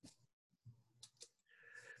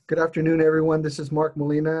Good afternoon, everyone. This is Mark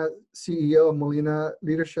Molina, CEO of Molina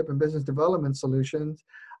Leadership and Business Development Solutions.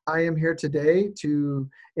 I am here today to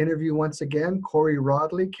interview once again Kori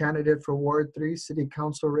Rodley, candidate for Ward 3 City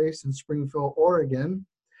Council race in Springfield, Oregon.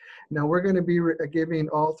 Now we're going to be giving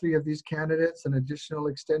all three of these candidates an additional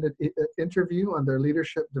extended interview on their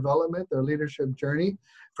leadership development, their leadership journey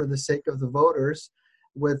for the sake of the voters.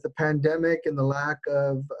 With the pandemic and the lack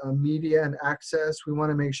of media and access, we want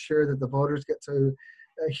to make sure that the voters get to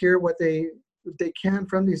hear what they can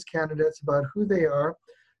from these candidates about who they are,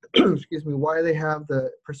 excuse me, why they have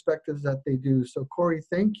the perspectives that they do. So Kori,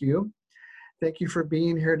 thank you. Thank you for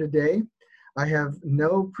being here today. I have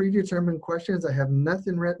no predetermined questions. I have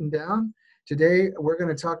nothing written down. Today, we're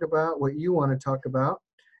going to talk about what you want to talk about.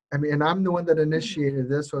 I mean, and I'm the one that initiated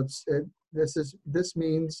this, so this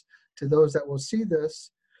means to those that will see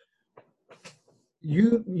this,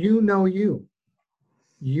 you know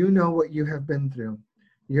what you have been through.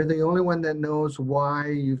 You're the only one that knows why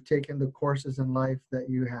you've taken the courses in life that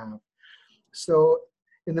you have. So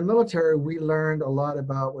in the military, we learned a lot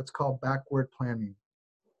about what's called backward planning.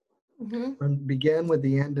 Begin with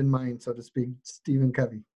the end in mind, so to speak, Stephen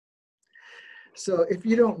Covey. So if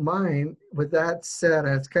you don't mind, with that said,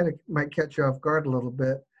 it's kind of might catch you off guard a little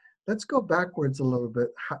bit. Let's go backwards a little bit.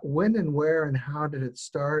 When and where and how did it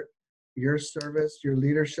start, your service, your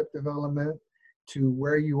leadership development, to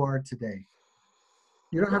where you are today?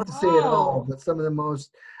 You don't have to say it all, but some of the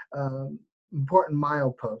most important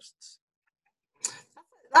mileposts.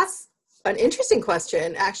 That's an interesting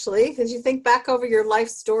question, actually, because you think back over your life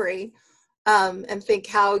story and think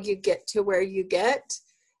how you get to where you get.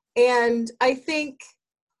 And I think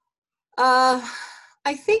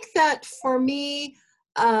that for me,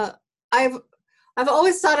 I've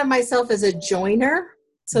always thought of myself as a joiner.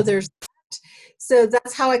 So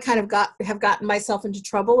that's how I kind of have gotten myself into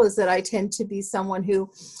trouble, is that I tend to be someone who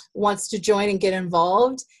wants to join and get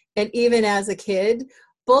involved. And even as a kid,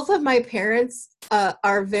 both of my parents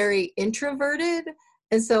are very introverted.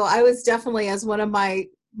 And so I was definitely, as one of my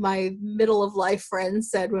middle of life friends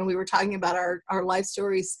said when we were talking about our life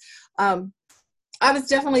stories, I was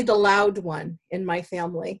definitely the loud one in my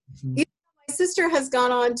family. Mm-hmm. Even though my sister has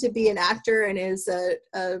gone on to be an actor and is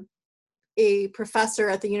a professor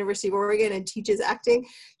at the University of Oregon and teaches acting,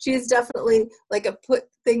 she is definitely like a put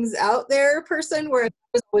things out there person, where I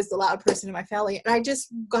was always the loud person in my family. And I just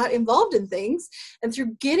got involved in things, and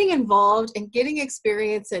through getting involved and getting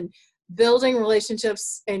experience and building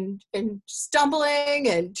relationships and stumbling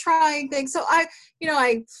and trying things. So I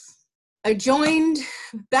joined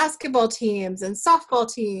basketball teams and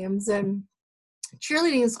softball teams and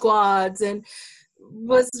cheerleading squads, and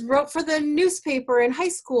wrote for the newspaper in high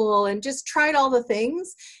school, and just tried all the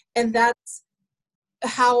things. And that's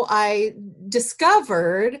how I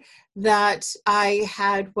discovered that I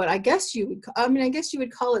had what I guess you would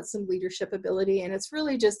call it some leadership ability. And it's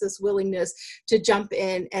really just this willingness to jump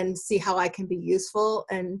in and see how I can be useful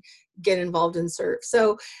and get involved and serve.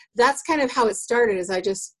 So that's kind of how it started, is I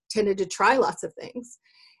just tended to try lots of things.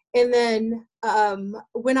 And then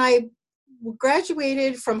when I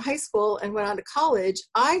graduated from high school and went on to college,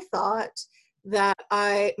 I thought that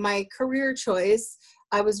my career choice,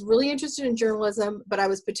 I was really interested in journalism, but I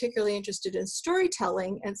was particularly interested in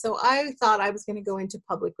storytelling. And so I thought I was going to go into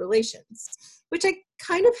public relations, which I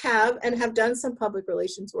kind of have done some public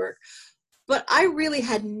relations work. But I really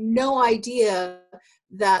had no idea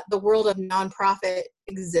that the world of nonprofit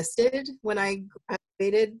existed when I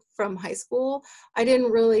graduated from high school. I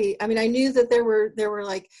knew that there were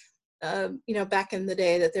like, back in the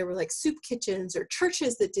day, that there were like soup kitchens or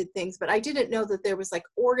churches that did things, but I didn't know that there was like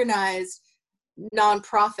organized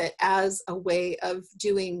nonprofit as a way of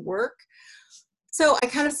doing work. So I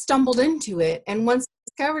kind of stumbled into it. And once I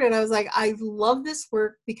discovered it, I was like, I love this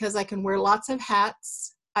work because I can wear lots of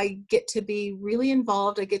hats. I get to be really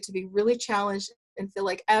involved. I get to be really challenged and feel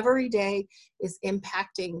like every day is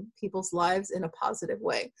impacting people's lives in a positive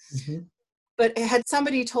way. Mm-hmm. But had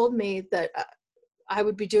somebody told me that I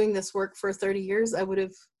would be doing this work for 30 years, I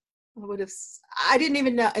didn't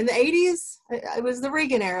even know. In the 80s, it was the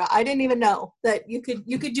Reagan era. I didn't even know that you could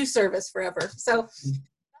do service forever. So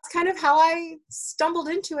that's kind of how I stumbled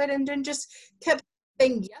into it, and then just kept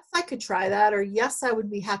saying, yes, I could try that, or yes, I would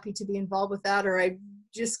be happy to be involved with that, or I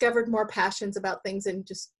discovered more passions about things and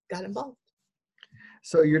just got involved.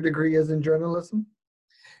 So your degree is in journalism?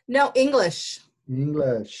 No, English.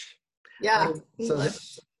 English. Yeah,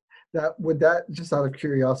 English. So would that, just out of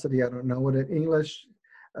curiosity, I don't know, would an English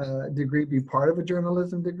degree be part of a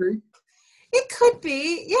journalism degree? It could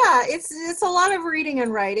be. Yeah, it's a lot of reading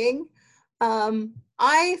and writing.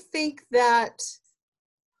 I think that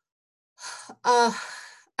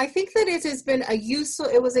I think that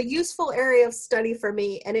it was a useful area of study for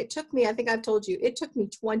me. And it took me, I think I've told you, it took me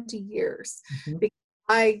 20 years Mm-hmm. because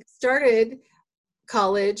I started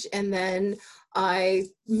college and then I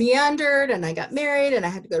meandered and I got married and I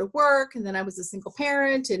had to go to work and then I was a single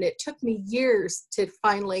parent and it took me years to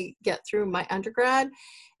finally get through my undergrad.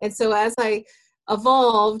 And so as I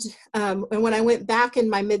evolved, and when I went back in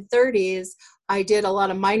my mid-30s, I did a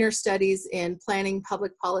lot of minor studies in planning,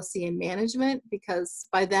 public policy, and management because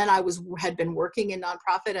by then I had been working in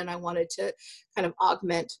nonprofit and I wanted to kind of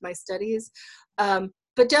augment my studies.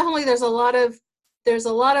 But definitely there's a lot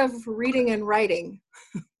of reading and writing,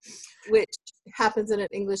 which happens in an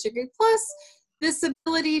English degree. Plus this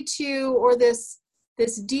ability to, or this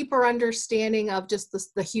deeper understanding of just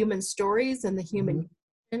the human stories and the human Mm-hmm.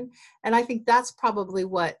 condition. And I think that's probably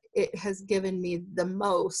what it has given me the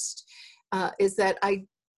most, is that I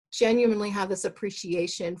genuinely have this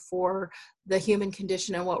appreciation for the human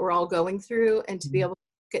condition and what we're all going through, and to be able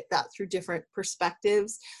to get that through different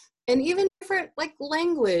perspectives and even different like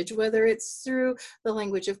language, whether it's through the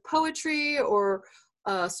language of poetry or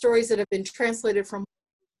stories that have been translated from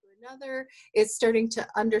another. It's starting to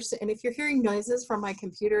understand. And if you're hearing noises from my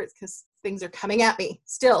computer, it's because things are coming at me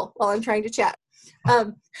still while I'm trying to chat.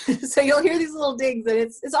 So you'll hear these little dings and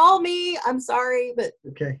it's all me. I'm sorry, but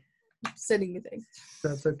Okay. sending you things.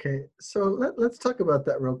 That's okay. So let's talk about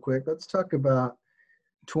that real quick. Let's talk about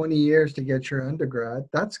 20 years to get your undergrad.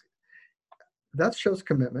 That shows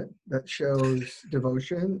commitment. That shows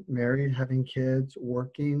devotion, married, having kids,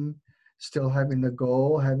 working, still having the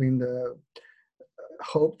goal, having the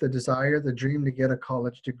hope, the desire, the dream to get a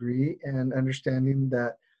college degree, and understanding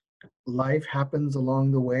that life happens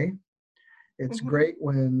along the way. It's Mm-hmm. great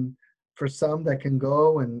when, for some that can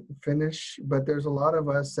go and finish, but there's a lot of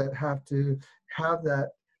us that have to have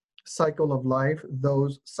that cycle of life,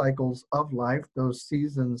 those cycles of life, those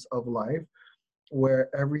seasons of life, where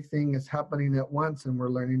everything is happening at once and we're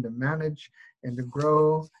learning to manage and to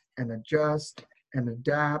grow and adjust and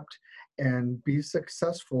adapt and be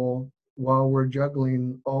successful while we're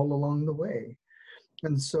juggling all along the way.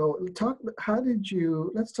 And so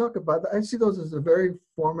let's talk about that. I see those as a very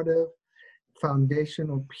formative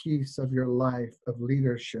foundational piece of your life of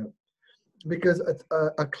leadership, because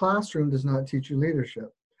a classroom does not teach you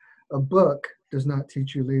leadership. A book does not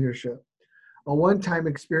teach you leadership. A one-time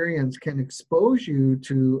experience can expose you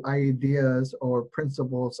to ideas or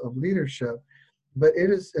principles of leadership, but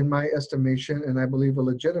it is, in my estimation, and I believe a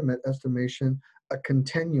legitimate estimation, a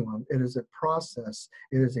continuum. It is a process.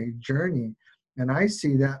 It is a journey. And I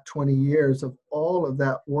see that 20 years of all of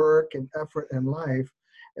that work and effort and life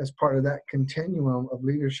as part of that continuum of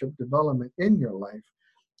leadership development in your life.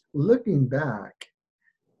 Looking back,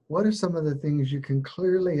 what are some of the things you can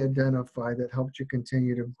clearly identify that helped you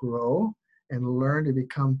continue to grow and learn to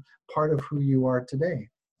become part of who you are today?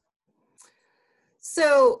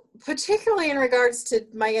 So particularly in regards to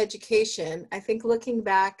my education, I think looking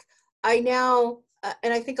back, I now,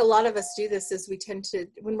 and I think a lot of us do this, is we tend to,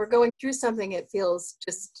 when we're going through something, it feels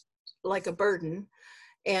just like a burden.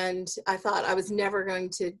 And I thought I was never going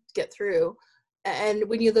to get through. And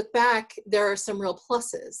when you look back, there are some real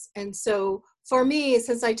pluses. And so for me,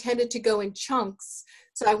 since I tended to go in chunks,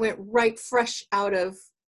 so I went right fresh out of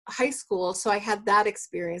high school. So I had that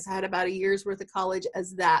experience. I had about a year's worth of college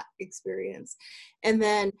as that experience. And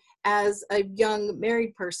then as a young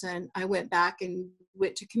married person, I went back and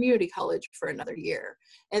went to community college for another year.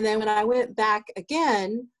 And then when I went back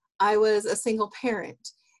again, I was a single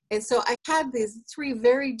parent. And so I had these three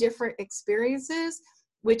very different experiences,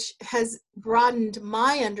 which has broadened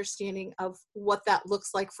my understanding of what that looks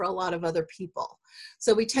like for a lot of other people.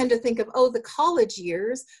 So we tend to think of, oh, the college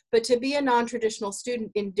years, but to be a non-traditional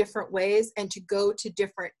student in different ways and to go to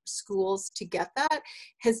different schools to get that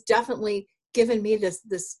has definitely given me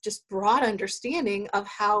this just broad understanding of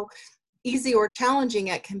how easy or challenging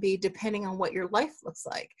it can be depending on what your life looks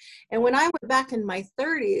like. And when I went back in my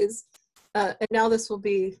 30s, and now this will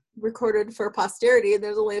be recorded for posterity, and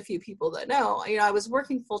there's only a few people that know, I was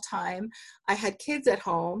working full time. I had kids at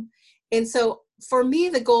home. And so for me,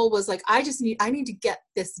 the goal was like, I need to get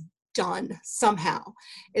this done somehow.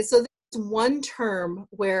 And so there's one term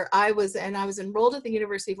where I was enrolled at the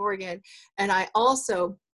University of Oregon, and I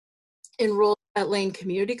also enrolled at Lane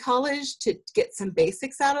Community College to get some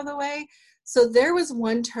basics out of the way. So there was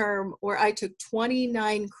one term where I took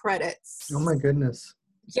 29 credits. Oh my goodness.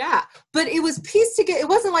 Yeah, but it was pieced together. It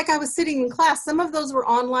wasn't like I was sitting in class. Some of those were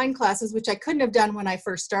online classes, which I couldn't have done when I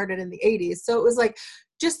first started in the 80s. So it was like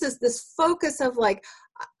just this focus of like,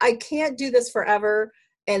 I can't do this forever,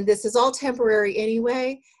 and this is all temporary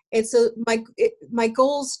anyway. And so my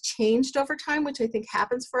goals changed over time, which I think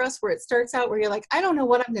happens for us, where it starts out where you're like, I don't know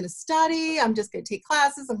what I'm going to study. I'm just going to take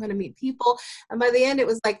classes. I'm going to meet people. And by the end, it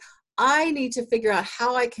was like, I need to figure out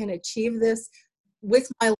how I can achieve this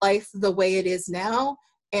with my life the way it is now.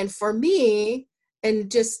 And for me,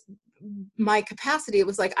 and just my capacity, it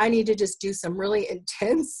was like, I need to just do some really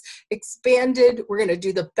intense, expanded, we're going to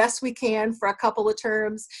do the best we can for a couple of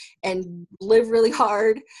terms and live really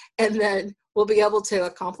hard, and then we'll be able to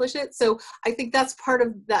accomplish it. So I think that's part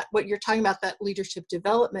of that, what you're talking about, that leadership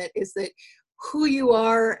development, is that who you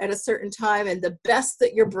are at a certain time and the best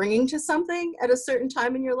that you're bringing to something at a certain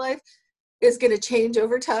time in your life is going to change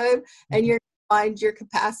over time, and you're find your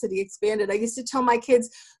capacity expanded. I used to tell my kids,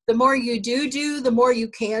 the more you do, the more you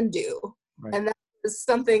can do. Right. And that is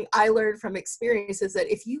something I learned from experience, is that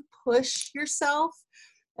if you push yourself,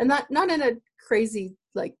 and not in a crazy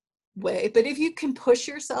like way, but if you can push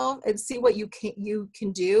yourself and see what you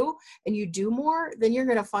can do, and you do more, then you're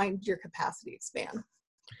going to find your capacity expand.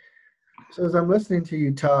 So as I'm listening to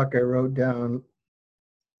you talk, I wrote down,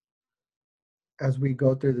 as we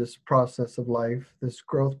go through this process of life, this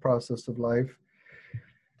growth process of life,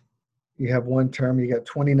 you have one term, you got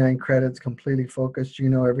 29 credits, completely focused, you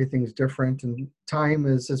know, everything's different. And time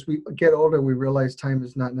is, as we get older, we realize time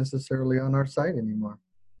is not necessarily on our side anymore.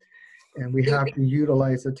 And we have to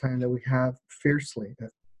utilize the time that we have fiercely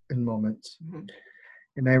in moments. Mm-hmm.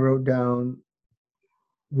 And I wrote down,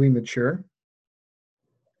 we mature,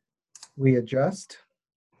 we adjust,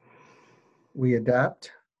 we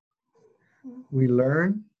adapt, we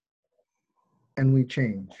learn, and we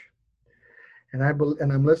change. And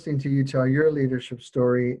I'm listening to you tell your leadership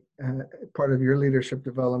story, part of your leadership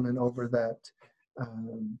development over that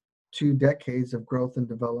 2 decades of growth and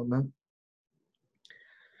development.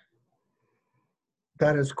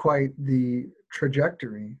 That is quite the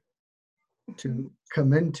trajectory to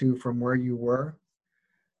come into, from where you were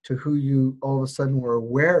to who you all of a sudden were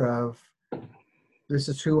aware of. This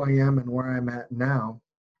is who I am and where I'm at now.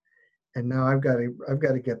 And now I've got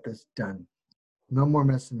to get this done. No more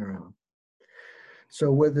messing around. So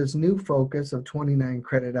with this new focus of 29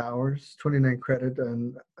 credit hours, 29 credit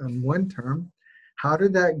on one term, how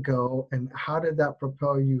did that go, and how did that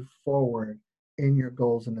propel you forward in your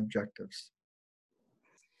goals and objectives?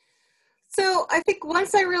 So I think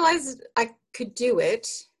once I realized I could do it,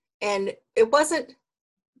 and it wasn't,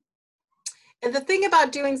 and the thing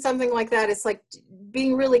about doing something like that is like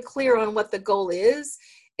being really clear on what the goal is.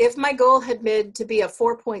 If my goal had been to be a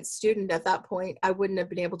 4-point student at that point, I wouldn't have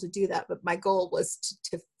been able to do that. But my goal was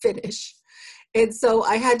to finish. And so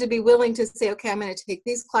I had to be willing to say, okay, I'm going to take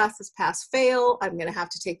these classes pass, fail. I'm going to have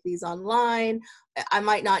to take these online. I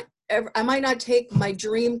might not take my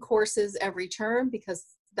dream courses every term, because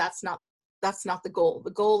that's not the goal.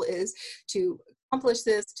 The goal is to accomplish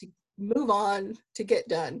this, to move on, to get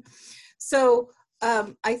done. So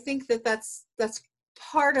I think that's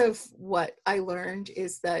part of what I learned,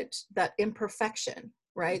 is that imperfection,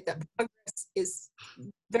 right? That progress is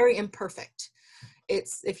very imperfect.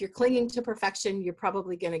 If you're clinging to perfection, you're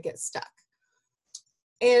probably going to get stuck.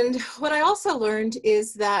 And what I also learned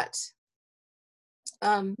is that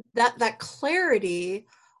that clarity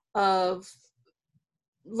of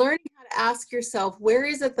learning how to ask yourself, where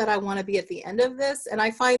is it that I want to be at the end of this? And I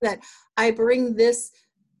find that I bring this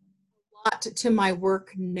a lot to my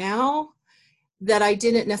work now that I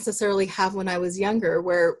didn't necessarily have when I was younger,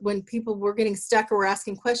 where when people were getting stuck or were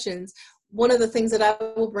asking questions, one of the things that I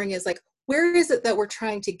will bring is like, where is it that we're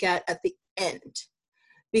trying to get at the end?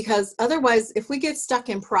 Because otherwise, if we get stuck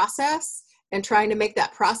in process and trying to make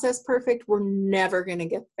that process perfect, we're never going to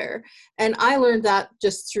get there. And I learned that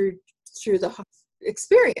just through the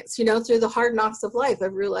experience, through the hard knocks of life,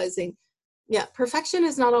 of realizing, yeah, perfection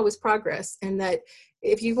is not always progress. And that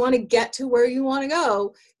if you want to get to where you want to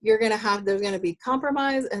go, there's going to be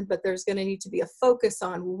compromise, but there's going to need to be a focus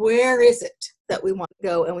on where is it that we want to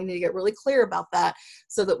go. And we need to get really clear about that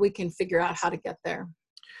so that we can figure out how to get there.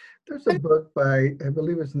 There's a book by, I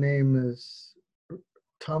believe his name is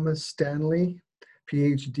Thomas Stanley,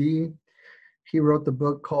 PhD. He wrote the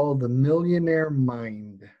book called The Millionaire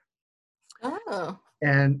Mind. Oh.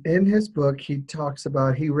 And in his book, he talks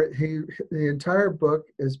about, the entire book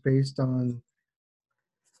is based on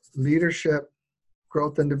leadership,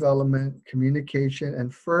 growth and development, communication,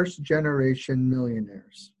 and first generation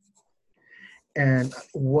millionaires. And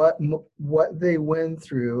what they went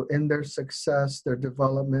through in their success, their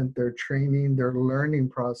development, their training, their learning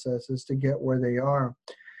processes to get where they are.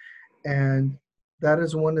 And that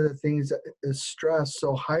is one of the things that is stressed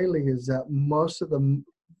so highly, is that most of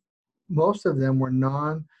them were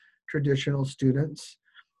non-traditional students.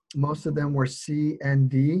 Most of them were C and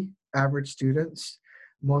D average students.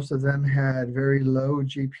 Most of them had very low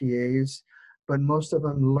GPAs, but most of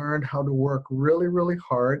them learned how to work really, really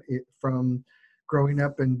hard from growing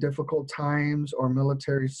up in difficult times or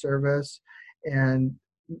military service, and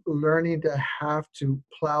learning to have to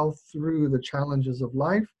plow through the challenges of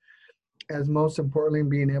life, as most importantly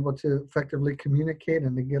being able to effectively communicate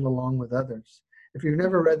and to get along with others. If you've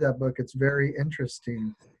never read that book, it's very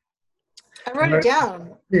interesting. I wrote it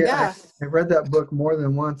down. Yeah, Yeah. I read that book more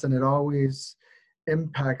than once, and it always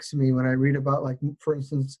impacts me when I read about, like, for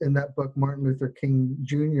instance, in that book, Martin Luther King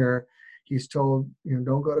Jr., he's told,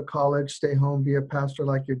 don't go to college, stay home, be a pastor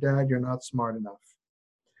like your dad, you're not smart enough.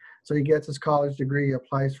 So he gets his college degree, he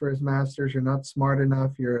applies for his master's, you're not smart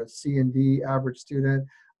enough, you're a C and D average student,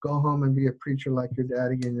 go home and be a preacher like your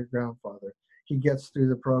daddy and your grandfather. He gets through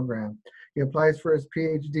the program. He applies for his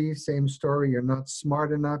PhD, same story, you're not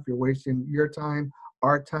smart enough, you're wasting your time,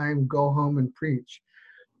 our time, go home and preach.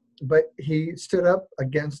 But he stood up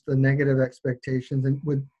against the negative expectations, and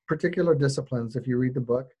with particular disciplines. If you read the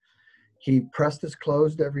book, he pressed his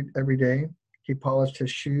clothes every day. He polished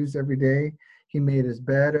his shoes every day. He made his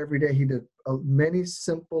bed every day. He did many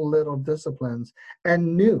simple little disciplines,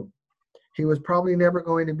 and knew he was probably never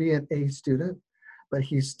going to be an A student, but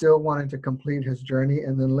he still wanted to complete his journey,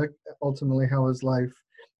 and then look ultimately how his life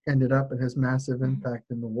ended up and his massive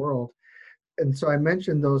impact in the world. And so I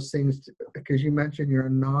mentioned those things because you mentioned you're a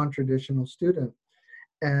non-traditional student.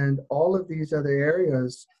 And all of these other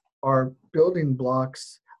areas are building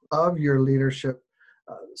blocks of your leadership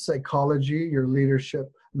psychology, your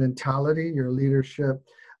leadership mentality, your leadership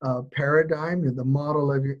paradigm, the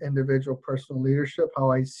model of your individual personal leadership,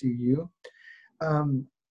 how I see you. And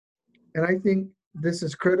I think this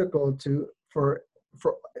is critical for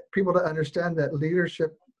people to understand that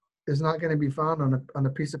leadership is not going to be found on a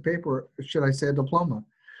piece of paper, should I say a diploma.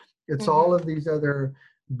 It's all of these other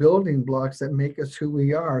building blocks that make us who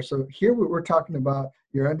we are. So here we're talking about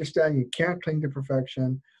your understanding you can't cling to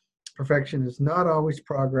perfection. Perfection is not always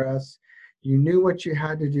progress. You knew what you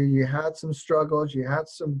had to do. You had some struggles, you had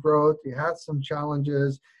some growth, you had some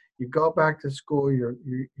challenges. You go back to school, you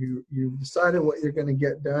decided what you're going to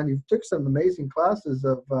get done. You took some amazing classes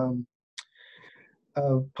of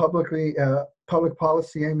public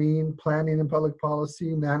policy, planning and public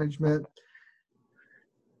policy, management.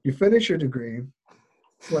 You finish your degree.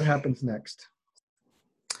 What happens next?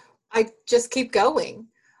 I just keep going.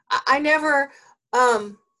 I never,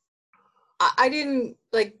 I didn't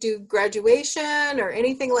like do graduation or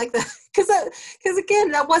anything like that. Because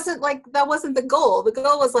again, that wasn't the goal. The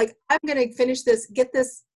goal was like, I'm going to finish this, get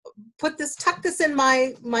this, tuck this in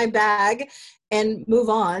my bag and move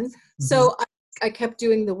on. Mm-hmm. So I kept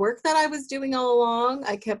doing the work that I was doing all along.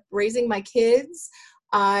 I kept raising my kids.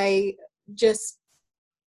 I just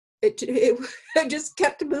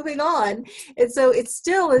kept moving on. And so it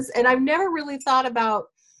still is, and I've never really thought about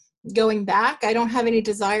going back. I don't have any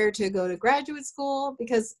desire to go to graduate school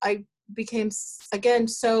because I became, again,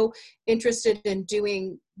 so interested in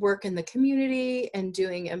doing work in the community and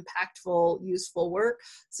doing impactful, useful work.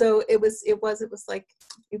 So it was a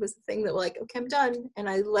thing that like, okay, I'm done. And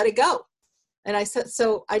I let it go. And I said,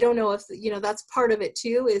 so I don't know if, that's part of it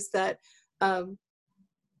too, is that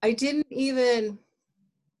I didn't even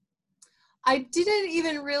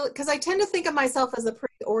really, because I tend to think of myself as a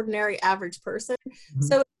pretty ordinary, average person. Mm-hmm.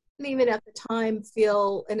 So it didn't even at the time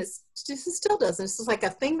feel, and it still doesn't. It's just like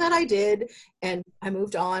a thing that I did, and I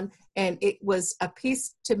moved on. And it was a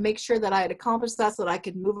piece to make sure that I had accomplished that so that I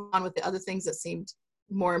could move on with the other things that seemed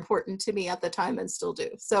more important to me at the time and still do.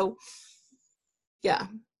 So, yeah.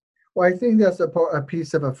 Well, I think that's a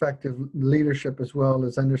piece of effective leadership as well,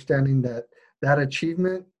 is understanding that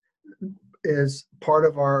achievement is part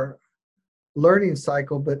of our learning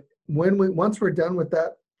cycle. But once we're done with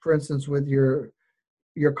that, for instance, with your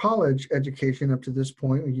college education up to this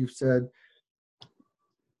point, you've said,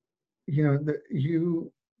 you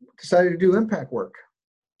decided to do impact work.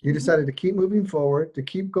 You decided to keep moving forward, to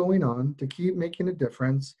keep going on, to keep making a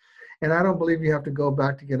difference. And I don't believe you have to go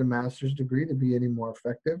back to get a master's degree to be any more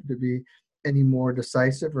effective, to be any more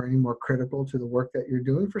decisive or any more critical to the work that you're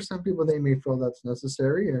doing. For some people, they may feel that's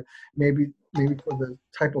necessary, or maybe for the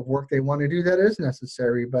type of work they want to do, that is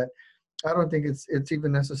necessary. But I don't think it's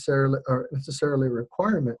even necessarily a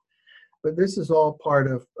requirement. But this is all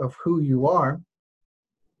part of who you are,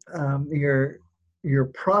 your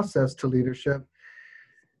process to leadership.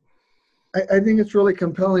 I think it's really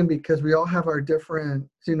compelling because we all have our different,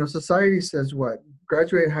 society says what?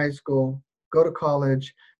 Graduate high school, go to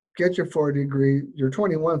college, get your 4 degree. You're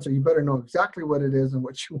 21, so you better know exactly what it is and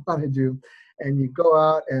what you want to do. And you go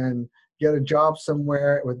out and get a job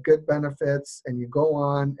somewhere with good benefits, and you go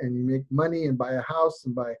on and you make money and buy a house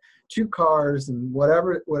and buy 2 cars and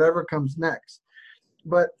whatever comes next.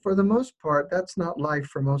 But for the most part, that's not life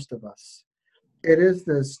for most of us. It is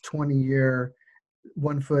this 20-year,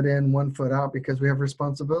 1 foot in, 1 foot out, because we have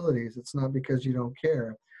responsibilities. It's not because you don't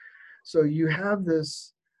care. So you have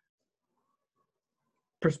this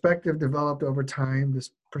perspective developed over time,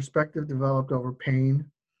 this perspective developed over pain,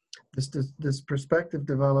 this perspective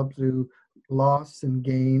developed through loss and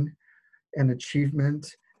gain and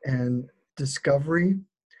achievement and discovery.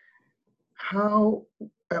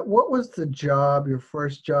 What was the job, your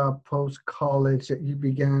first job post-college, that you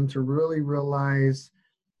began to really realize,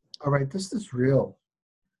 all right, this is real.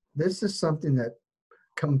 This is something that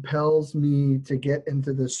compels me to get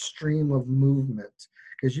into the stream of movement?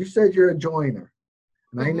 Because you said you're a joiner.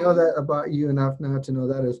 And I know that about you enough now to know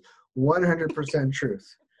that is 100%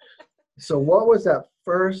 truth. So what was that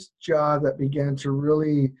first job that began to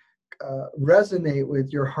really resonate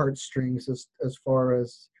with your heartstrings as far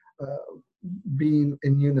as being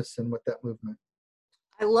in unison with that movement?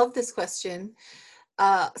 I love this question.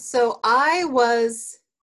 So I was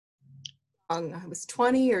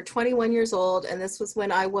 20 or 21 years old, and this was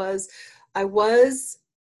when I was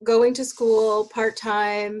going to school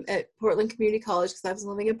part-time at Portland Community College, because I was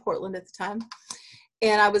living in Portland at the time.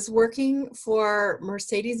 And I was working for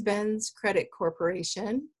Mercedes-Benz Credit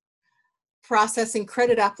Corporation, processing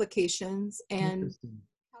credit applications and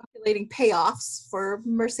calculating payoffs for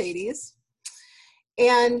Mercedes.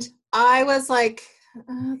 And I was like,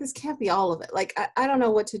 this can't be all of it. Like, I don't know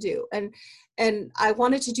what to do. And I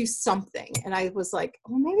wanted to do something. And I was like,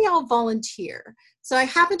 well, maybe I'll volunteer. So I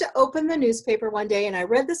happened to open the newspaper one day, and I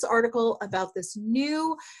read this article about this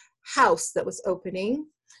new house that was opening,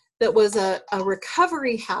 that was a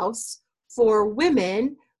recovery house for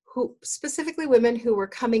women, specifically women who were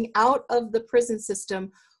coming out of the prison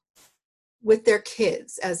system with their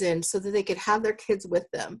kids, as in so that they could have their kids with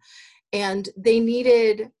them. And they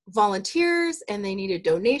needed volunteers and they needed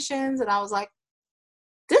donations. And I was like,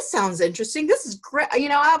 this sounds interesting. This is great.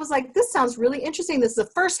 I was like, this sounds really interesting. This is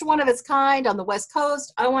the first one of its kind on the West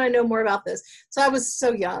Coast. I want to know more about this. So I was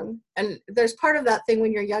so young. And there's part of that thing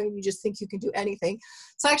when you're young and you just think you can do anything.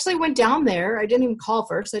 So I actually went down there. I didn't even call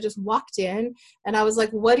first. I just walked in and I was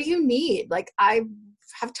like, what do you need? Like, I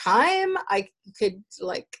have time. I could,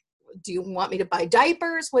 like, do you want me to buy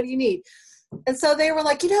diapers? What do you need? And so they were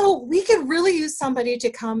like, we could really use somebody to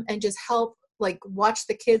come and just help, like, watch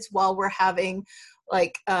the kids while we're having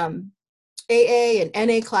like AA and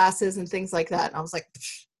NA classes and things like that. And I was like,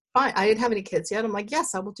 fine. I didn't have any kids yet. I'm like,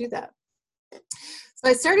 yes, I will do that. So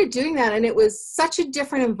I started doing that, and it was such a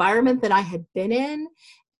different environment than I had been in.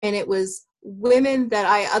 And it was women that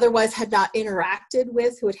I otherwise had not interacted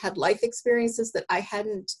with, who had had life experiences that I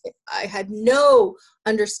had no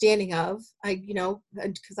understanding of,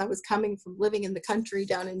 because I was coming from living in the country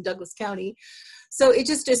down in Douglas County. So it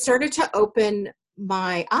started to open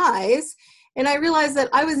my eyes. And I realized that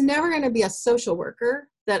I was never going to be a social worker,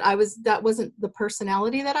 that wasn't the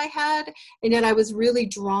personality that I had. And yet I was really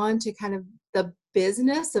drawn to kind of the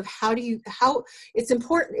business of how it's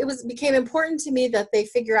important. Became important to me that they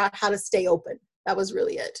figure out how to stay open. That was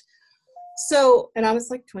really it. So, and I was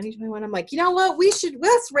like 20, 21, I'm like, you know what,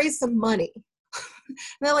 let's raise some money. And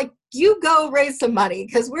they're like, you go raise some money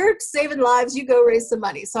because we're saving lives. You go raise some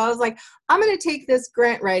money. So I was like, I'm going to take this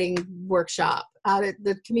grant writing workshop out at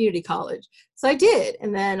the community college. So I did.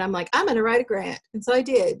 And then I'm like, I'm going to write a grant. And so I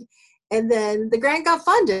did. And then the grant got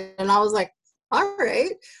funded. And I was like, all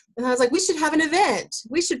right. And I was like, we should have an event.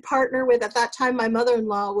 We should partner with, at that time, my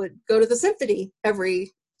mother-in-law would go to the symphony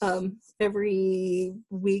every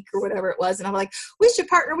week or whatever it was. And I'm like, we should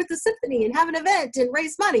partner with the symphony and have an event and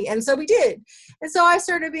raise money. And so we did. And so I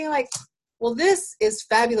started being like, well, this is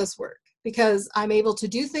fabulous work, because I'm able to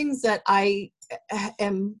do things that I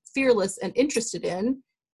am fearless and interested in.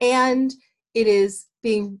 And it is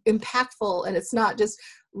being impactful, and it's not just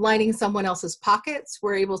lining someone else's pockets.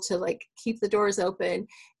 We're able to, like, keep the doors open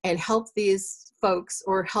and help these folks,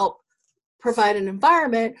 or help provide an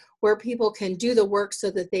environment where people can do the work so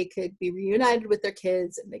that they could be reunited with their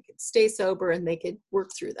kids and they could stay sober and they could work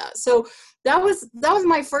through that. So that was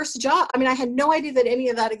my first job. I mean, I had no idea that any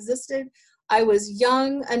of that existed. I was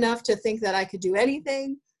young enough to think that I could do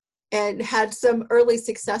anything, and had some early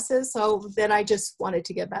successes. So then I just wanted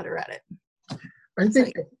to get better at it. I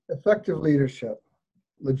think effective leadership,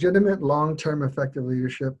 legitimate long-term effective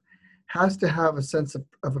leadership, has to have a sense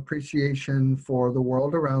of appreciation for the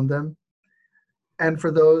world around them, and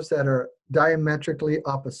for those that are diametrically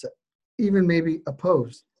opposite, even maybe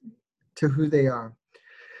opposed to who they are.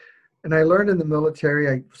 And I learned in the military,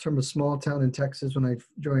 I was from a small town in Texas when I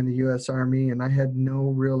joined the U.S. Army, and I had no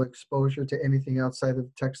real exposure to anything outside of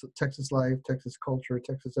Texas life, Texas culture,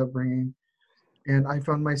 Texas upbringing. And I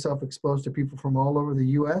found myself exposed to people from all over the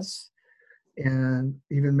U.S. and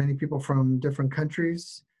even many people from different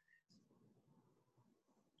countries.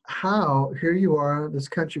 How, here you are, this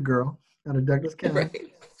country girl out of Douglas County,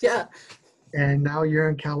 Right. Yeah. and now you're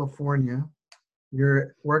in California.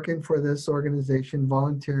 You're working for this organization,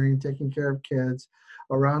 volunteering, taking care of kids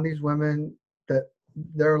around these women that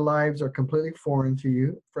their lives are completely foreign to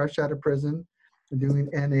you, fresh out of prison, doing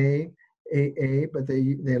NA, AA, but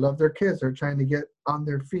they love their kids. They're trying to get on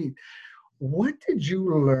their feet. What did you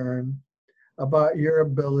learn about your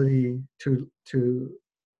ability to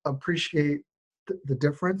appreciate the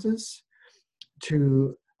differences,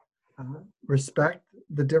 to respect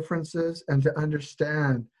the differences, and to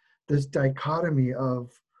understand this dichotomy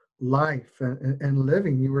of life and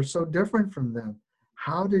living? You were so different from them.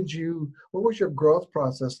 What was your growth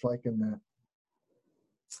process like in that?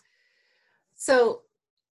 So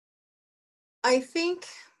I think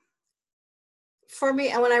for me,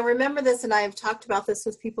 and when I remember this, and I've talked about this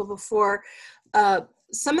with people before,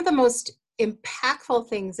 some of the most impactful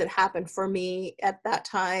things that happened for me at that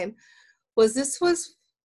time was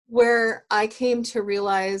where I came to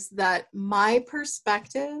realize that my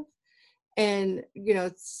perspective and, you know,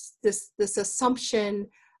 this assumption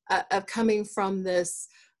of coming from this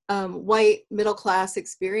white middle class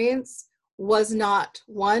experience was not,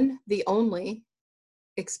 one, the only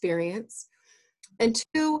experience, and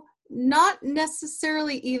two, not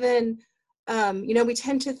necessarily even, we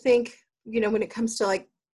tend to think, when it comes to like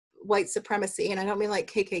white supremacy, and I don't mean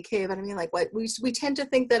like KKK, but I mean like what we tend to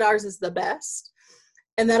think that ours is the best,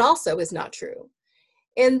 and that also is not true.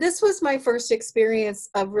 And this was my first experience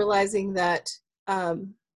of realizing that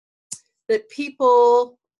that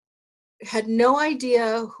people had no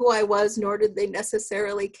idea who I was, nor did they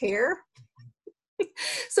necessarily care.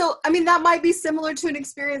 So, I mean, that might be similar to an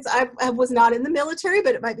experience. I was not in the military,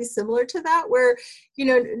 but it might be similar to that, where,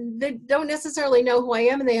 they don't necessarily know who I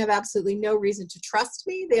am, and they have absolutely no reason to trust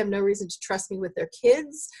me. They have no reason to trust me with their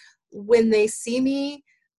kids. When they see me,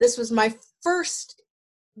 this was my first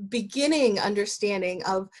beginning understanding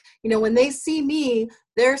of, when they see me,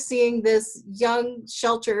 they're seeing this young,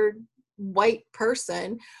 sheltered white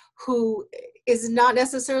person who is not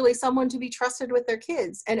necessarily someone to be trusted with their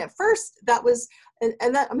kids. And at first that was, and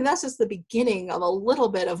that, I mean, that's just the beginning of a little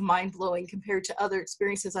bit of mind blowing compared to other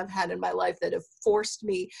experiences I've had in my life that have forced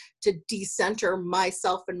me to decenter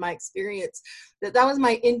myself and my experience. That was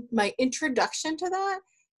my introduction to that.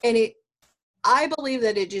 And I believe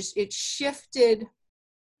that it shifted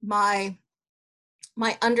my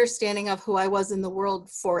understanding of who I was in the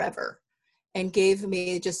world forever, and gave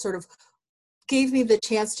me the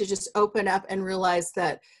chance to just open up and realize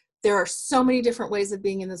that there are so many different ways of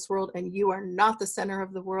being in this world, and you are not the center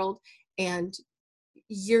of the world, and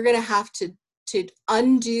you're going to have to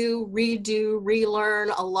undo, redo, relearn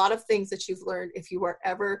a lot of things that you've learned if you are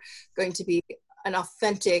ever going to be an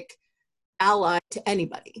authentic ally to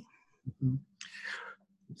anybody. Mm-hmm.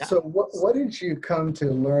 So what did you come to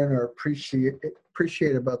learn or appreciate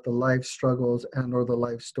about the life struggles and or the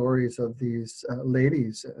life stories of these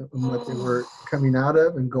ladies and what they were coming out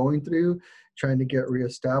of and going through, trying to get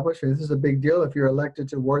reestablished? And this is a big deal. If you're elected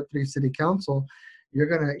to Ward 3 City Council, you're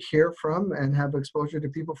going to hear from and have exposure to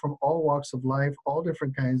people from all walks of life, all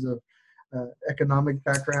different kinds of economic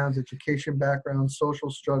backgrounds, education backgrounds, social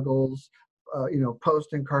struggles,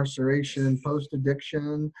 post-incarceration,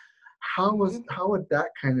 post-addiction. How would that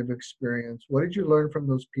kind of experience? What did you learn from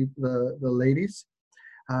those people, the ladies,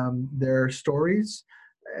 their stories,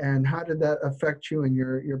 and how did that affect you in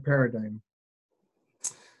your paradigm?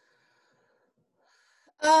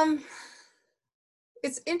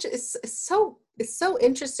 It's so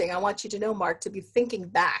interesting. I want you to know, Mark, to be thinking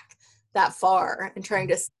back that far and trying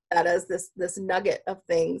to see that as this nugget of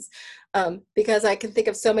things, because I can think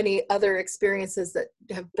of so many other experiences that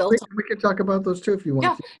have built. We can talk about those too if you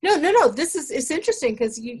want. Yeah. No. It's interesting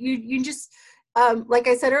because you just, like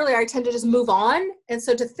I said earlier, I tend to just move on, and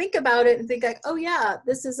so to think about it and think like, oh yeah,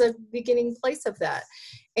 this is a beginning place of that,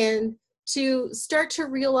 and to start to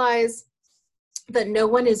realize that no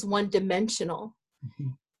one is one-dimensional. Mm-hmm.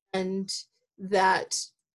 And that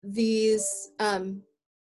these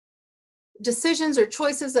decisions or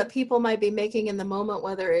choices that people might be making in the moment,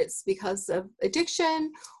 whether it's because of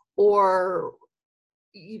addiction or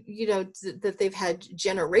that they've had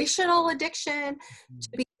generational addiction, to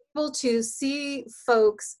be able to see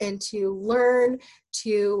folks and to learn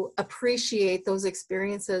to appreciate those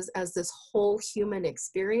experiences as this whole human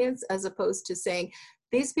experience, as opposed to saying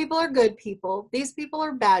these people are good people, these people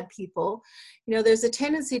are bad people. There's a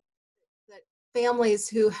tendency that families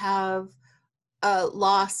who have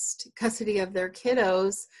lost custody of their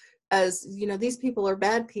kiddos, as these people are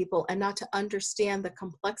bad people, and not to understand the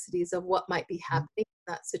complexities of what might be happening in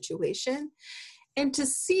that situation. And to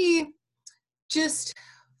see just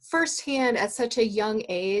firsthand at such a young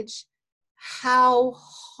age how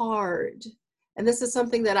hard, and this is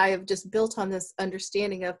something that I have just built on this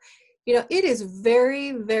understanding of, it is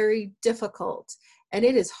very, very difficult, and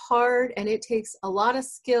it is hard, and it takes a lot of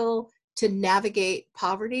skill to navigate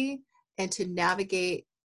poverty and to navigate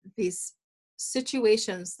these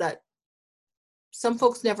situations that some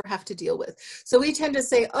folks never have to deal with. So we tend to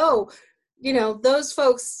say, oh, those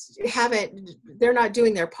folks they're not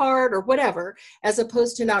doing their part or whatever, as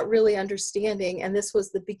opposed to not really understanding. And this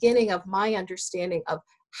was the beginning of my understanding of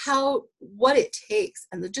what it takes,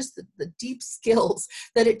 and the deep skills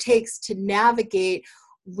that it takes to navigate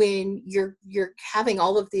when you're having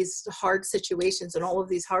all of these hard situations and all of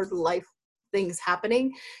these hard life things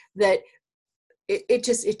happening, that it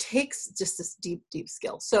takes just this deep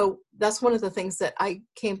skill. So that's one of the things that I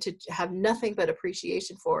came to have nothing but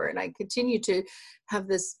appreciation for. And I continue to have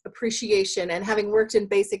this appreciation, and having worked in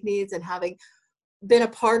basic needs and having been a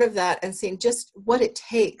part of that, and seeing just what it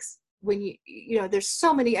takes when there's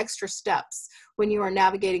so many extra steps when you are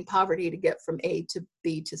navigating poverty to get from A to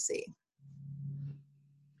B to C.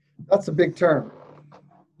 That's a big term,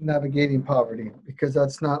 navigating poverty, because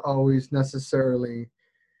that's not always necessarily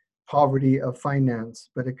poverty of finance,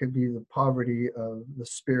 but it could be the poverty of the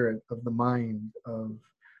spirit, of the mind, of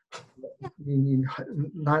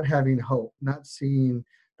not having hope, not seeing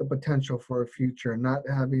the potential for a future, not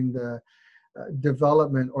having the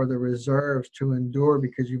development or the reserves to endure,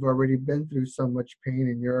 because you've already been through so much pain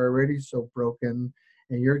and you're already so broken,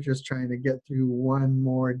 and you're just trying to get through one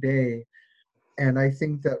more day. And I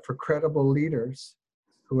think that for credible leaders,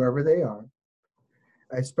 whoever they are,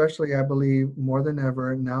 especially, I believe, more than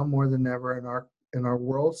ever in our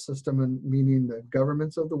world system, and meaning the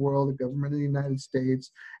governments of the world, the government of the United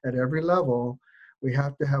States, at every level, we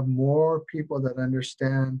have to have more people that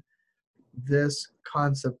understand this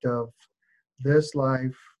concept of this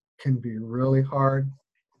life can be really hard,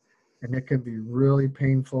 and it can be really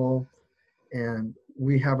painful, and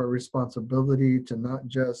we have a responsibility to not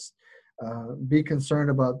just be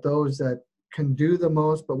concerned about those that can do the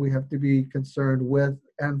most, but we have to be concerned with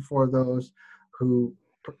and for those who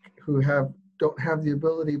don't have the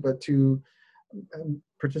ability, but to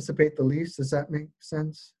participate the least. Does that make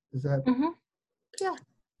sense? Is that? Mm-hmm. Yeah.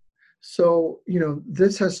 So,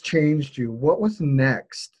 this has changed you. What was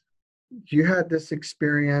next? You had this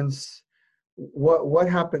experience. What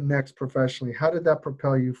happened next professionally? How did that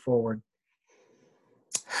propel you forward?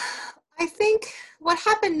 I think what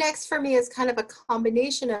happened next for me is kind of a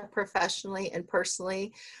combination of professionally and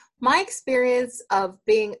personally. My experience of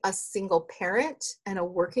being a single parent and a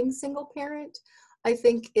working single parent, I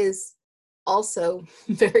think, is also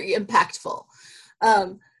very impactful,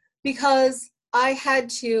 because I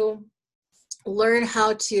had to learn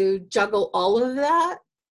how to juggle all of that,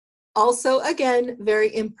 also, again,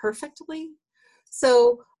 very imperfectly.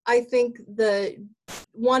 So I think the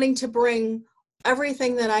wanting to bring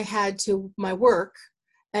everything that I had to my work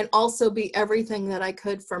and also be everything that I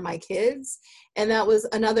could for my kids. And that was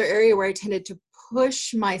another area where I tended to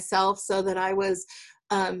push myself, so that I was,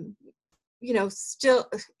 still,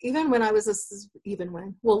 when I was a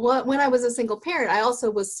single parent, I also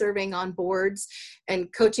was serving on boards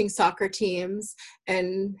and coaching soccer teams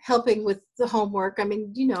and helping with the homework. I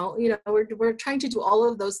mean, we're trying to do all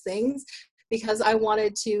of those things because I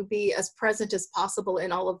wanted to be as present as possible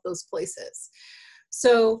in all of those places.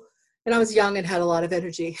 So, and I was young and had a lot of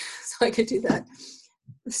energy, so I could do that.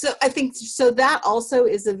 So I think, so that also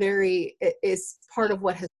is is part of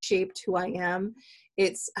what has shaped who I am.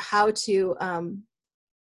 It's how to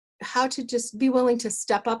just be willing to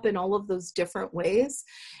step up in all of those different ways,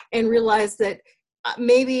 and realize that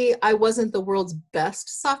maybe I wasn't the world's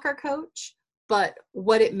best soccer coach, but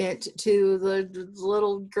what it meant to the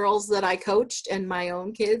little girls that I coached and my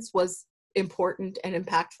own kids was important and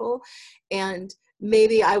impactful. And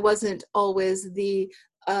maybe I wasn't always the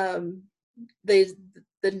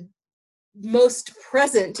most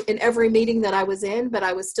present in every meeting that I was in, but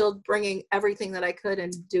I was still bringing everything that I could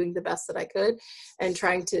and doing the best that I could and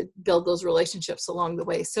trying to build those relationships along the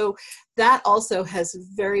way. So that also has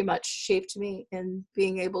very much shaped me in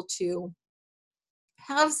being able to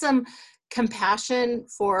have some compassion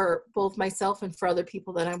for both myself and for other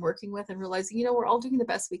people that I'm working with, and realizing, we're all doing the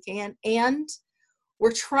best we can, and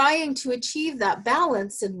we're trying to achieve that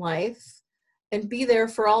balance in life. and be there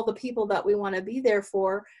for all the people that we want to be there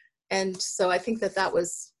for. And so I think that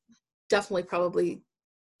was definitely probably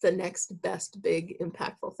the next best big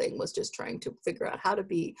impactful thing, was just trying to figure out how to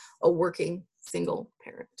be a working single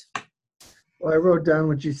parent. Well, I wrote down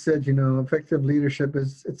what you said. Effective leadership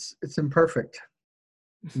it's imperfect.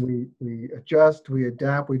 We adjust, we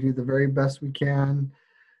adapt, we do the very best we can,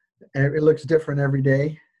 and it looks different every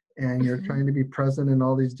day. And you're trying to be present in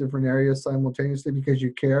all these different areas simultaneously because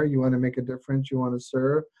you care, you want to make a difference, you want to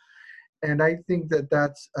serve. And I think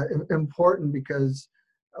that's important, because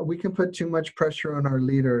we can put too much pressure on our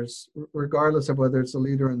leaders, regardless of whether it's a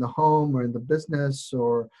leader in the home or in the business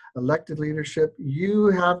or elected leadership. You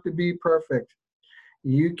have to be perfect.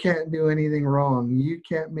 You can't do anything wrong. You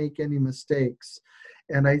can't make any mistakes.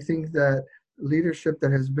 And I think that leadership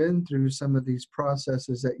that has been through some of these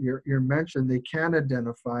processes that you're mentioned, they can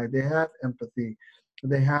identify, they have empathy,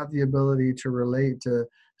 they have the ability to relate to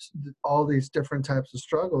all these different types of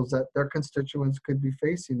struggles that their constituents could be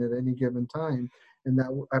facing at any given time. And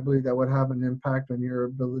that, I believe, that would have an impact on your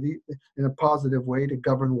ability in a positive way to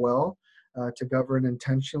govern well, to govern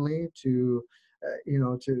intentionally, to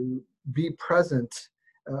be present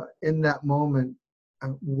in that moment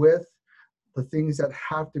with the things that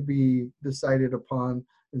have to be decided upon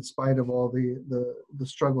in spite of all the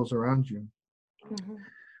struggles around you. Mm-hmm.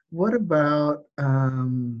 What about,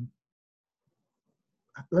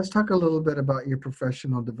 let's talk a little bit about your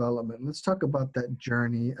professional development. Let's talk about that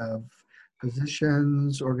journey of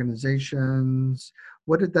positions, organizations.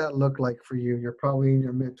 What did that look like for you? You're probably in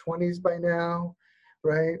your mid-20s by now,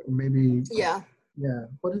 right? Or maybe. Yeah. Yeah.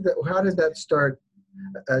 How did that start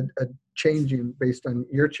changing based on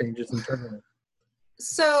your changes internally?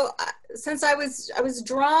 So since I was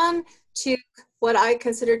drawn to what I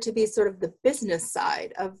consider to be sort of the business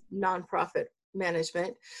side of nonprofit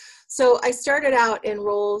management. So I started out in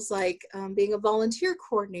roles like being a volunteer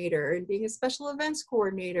coordinator and being a special events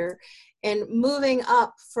coordinator, and moving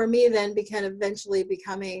up for me then eventually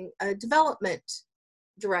becoming a development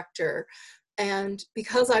director. And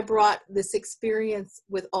because I brought this experience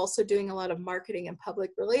with also doing a lot of marketing and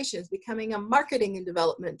public relations, becoming a marketing and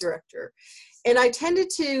development director. And I tended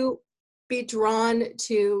to be drawn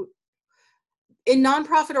to, in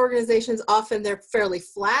nonprofit organizations, often they're fairly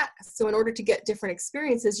flat. So in order to get different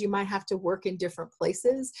experiences, you might have to work in different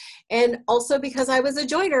places. And also because I was a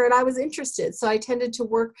joiner and I was interested. So I tended to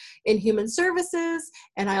work in human services,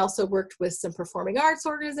 and I also worked with some performing arts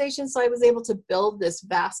organizations. So I was able to build this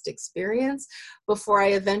vast experience before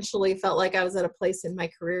I eventually felt like I was at a place in my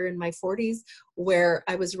career in my 40s where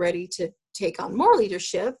I was ready to take on more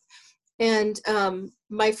leadership. And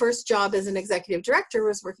my first job as an executive director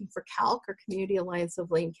was working for CALC, or Community Alliance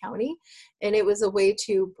of Lane County. And it was a way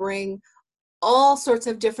to bring all sorts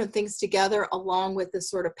of different things together, along with the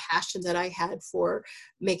sort of passion that I had for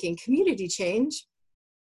making community change.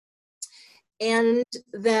 And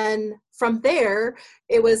then from there,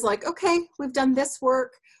 it was like, okay, we've done this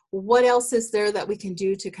work. What else is there that we can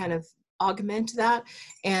do to kind of augment that?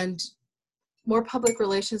 And more public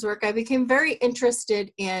relations work. I became very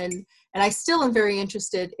interested in, and I still am very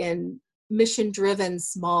interested in, mission-driven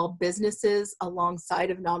small businesses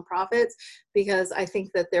alongside of nonprofits, because I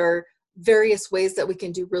think that there are various ways that we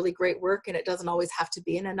can do really great work, and it doesn't always have to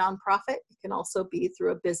be in a nonprofit. It can also be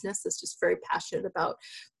through a business that's just very passionate about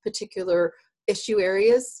particular issue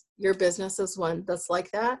areas. Your business is one that's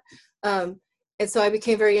like that. And so I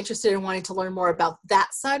became very interested in wanting to learn more about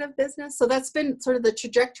that side of business. So that's been sort of the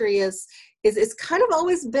trajectory, is it's kind of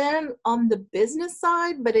always been on the business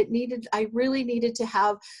side, but I really needed to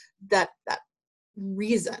have that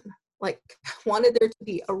reason. Like, wanted there to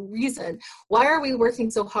be a reason. Why are we working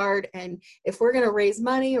so hard? And if we're going to raise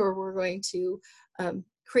money, or we're going to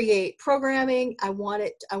create programming, I want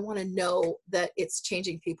to know that it's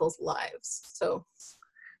changing people's lives.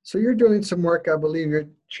 So you're doing some work, I believe you're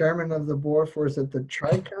chairman of the board for, is it the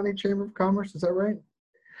Tri-County Chamber of Commerce? Is that right?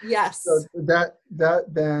 Yes. So that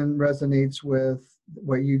then resonates with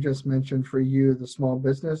what you just mentioned for you, the small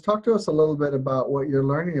business. Talk to us a little bit about what you're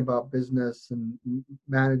learning about business and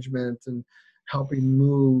management, and helping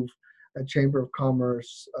move a Chamber of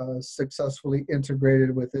Commerce successfully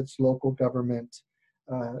integrated with its local government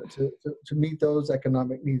to meet those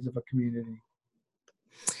economic needs of a community.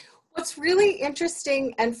 What's really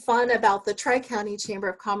interesting and fun about the Tri-County Chamber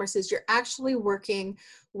of Commerce is you're actually working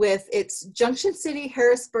with its Junction City,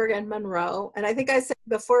 Harrisburg, and Monroe. And I think I said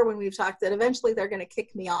before when we've talked that eventually they're going to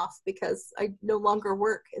kick me off because I no longer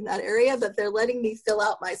work in that area, but they're letting me fill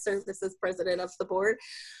out my service as president of the board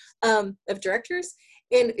of directors.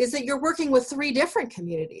 And is that you're working with 3 different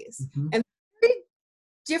communities. Mm-hmm. And 3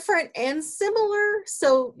 different and similar.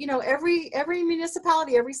 So, every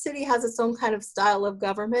municipality, every city has its own kind of style of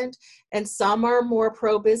government, and some are more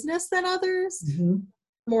pro-business than others,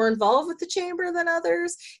 more involved with the chamber than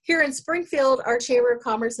others. Here in Springfield, our Chamber of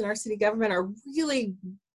Commerce and our city government are really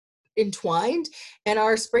entwined, and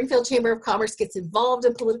our Springfield Chamber of Commerce gets involved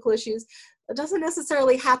in political issues. It doesn't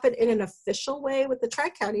necessarily happen in an official way with the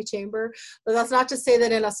Tri-County Chamber, but that's not to say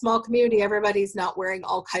that in a small community, everybody's not wearing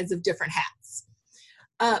all kinds of different hats.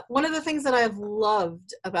 One of the things that I've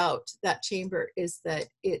loved about that chamber is that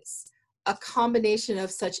it's a combination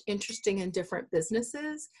of such interesting and different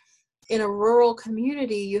businesses. In a rural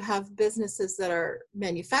community, you have businesses that are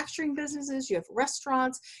manufacturing businesses, you have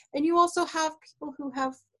restaurants, and you also have people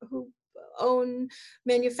who own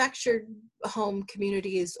manufactured home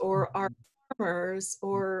communities or are farmers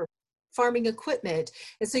or farming equipment.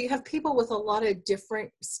 And so you have people with a lot of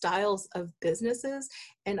different styles of businesses.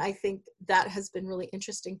 And I think that has been really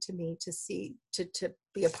interesting to me to see, to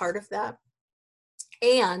be a part of that.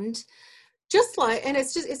 And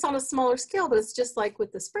it's on a smaller scale, but it's just like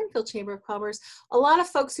with the Springfield Chamber of Commerce, a lot of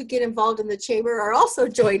folks who get involved in the chamber are also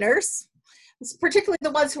joiners, particularly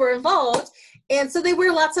the ones who are involved. And so they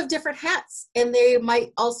wear lots of different hats, and they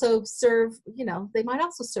might also serve, they might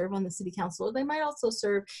also serve on the city council, or they might also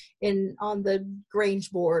serve on the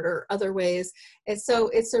Grange board or other ways. And so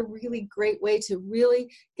it's a really great way to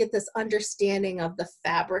really get this understanding of the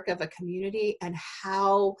fabric of a community and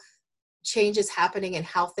how change is happening and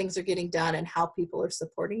how things are getting done and how people are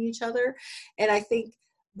supporting each other. And I think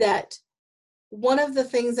that one of the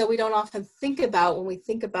things that we don't often think about when we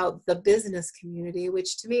think about the business community,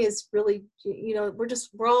 which to me is really,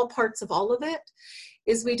 we're all parts of all of it,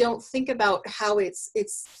 is we don't think about how it's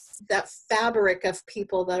that fabric of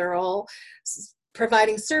people that are all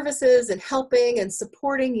providing services and helping and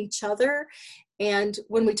supporting each other. And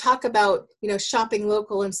when we talk about, shopping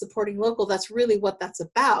local and supporting local, that's really what that's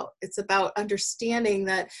about. It's about understanding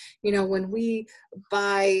that, when we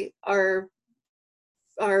buy our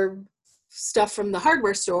stuff from the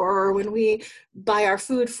hardware store, or when we buy our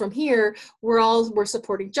food from here, we're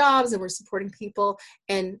supporting jobs and we're supporting people.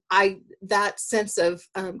 And that sense of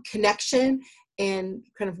connection and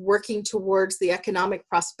kind of working towards the economic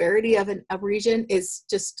prosperity of a region is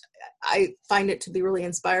just, I find it to be really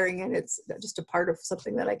inspiring, and it's just a part of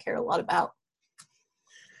something that I care a lot about.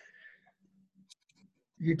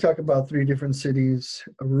 You talk about 3 different cities,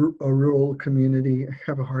 a rural community. I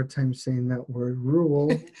have a hard time saying that word,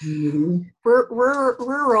 rural community.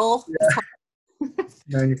 Rural. Yeah.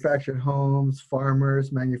 Manufactured homes,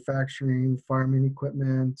 farmers, manufacturing, farming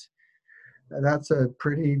equipment. That's a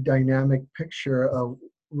pretty dynamic picture of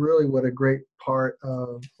really what a great part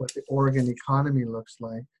of what the Oregon economy looks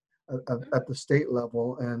like at the state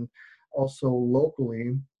level and also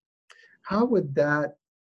locally. How would that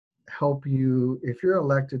help you if you're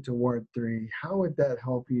elected to Ward 3? How would that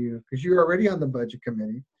help you? Because you're already on the budget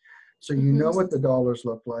committee, so you know what the dollars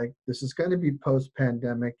look like. This is going to be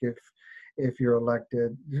post-pandemic if you're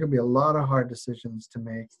elected. There's going to be a lot of hard decisions to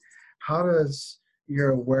make. How does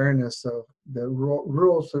your awareness of the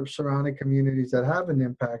rural surrounding communities that have an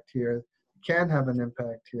impact here, can have an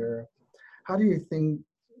impact here, how do you think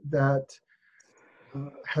that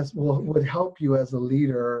would help you as a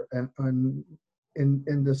leader and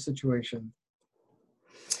in this situation?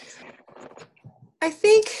 I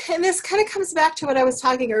think, and this kind of comes back to what I was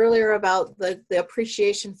talking earlier about the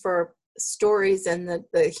appreciation for stories and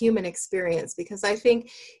the human experience, because I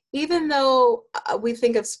think even though we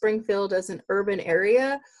think of Springfield as an urban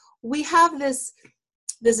area, we have this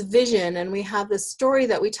vision and we have this story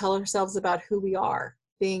that we tell ourselves about who we are,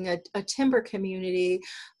 being a timber community.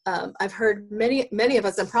 I've heard many of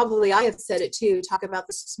us, and probably I have said it too, talk about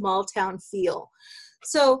the small town feel.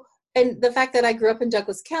 So, and the fact that I grew up in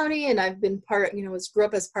Douglas County and I've been grew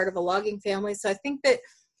up as part of a logging family. So I think that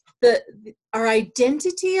our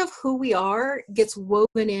identity of who we are gets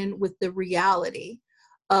woven in with the reality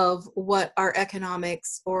of what our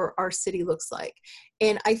economics or our city looks like.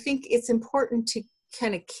 And I think it's important to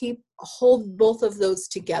kind of hold both of those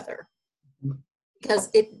together, because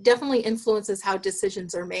it definitely influences how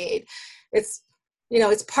decisions are made. It's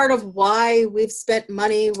part of why we've spent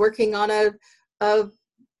money working on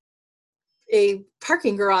a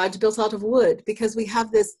parking garage built out of wood, because we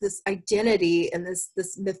have this identity and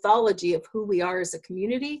this mythology of who we are as a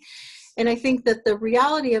community. And I think that the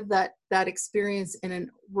reality of that experience in a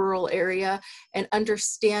rural area and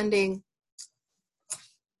understanding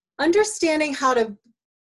how to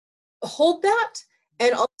hold that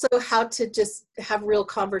and also how to just have real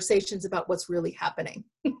conversations about what's really happening,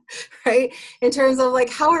 right? In terms of like,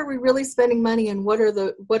 how are we really spending money, and what are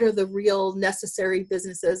the real necessary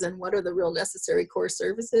businesses, and what are the real necessary core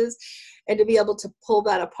services, and to be able to pull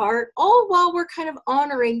that apart, all while we're kind of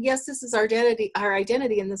honoring, yes, this is our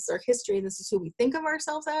identity, and this is our history, and this is who we think of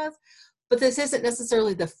ourselves as, but this isn't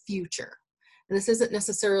necessarily the future, and this isn't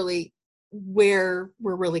necessarily where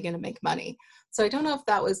we're really going to make money. So I don't know if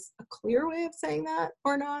that was a clear way of saying that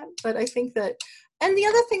or not, but I think that, and the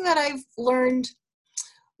other thing that I've learned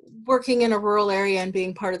working in a rural area and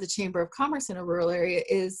being part of the Chamber of Commerce in a rural area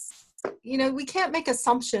is, we can't make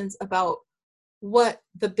assumptions about what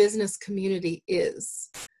the business community is.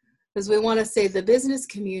 Because we want to say the business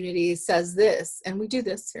community says this, and we do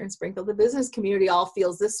this here in Springfield, the business community all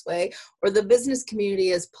feels this way, or the business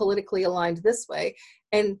community is politically aligned this way.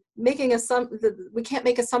 And we can't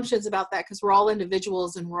make assumptions about that, because we're all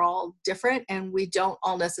individuals and we're all different, and we don't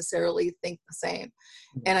all necessarily think the same.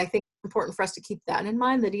 And I think it's important for us to keep that in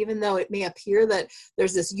mind, that even though it may appear that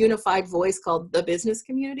there's this unified voice called the business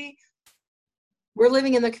community, we're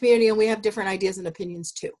living in the community and we have different ideas and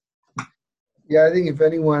opinions too. Yeah, I think if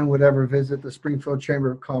anyone would ever visit the Springfield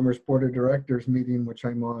Chamber of Commerce Board of Directors meeting, which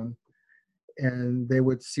I'm on, and they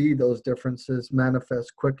would see those differences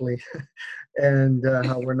manifest quickly, and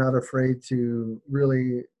how we're not afraid to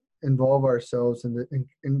really involve ourselves in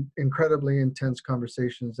the incredibly intense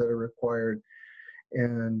conversations that are required,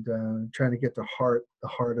 and trying to get to the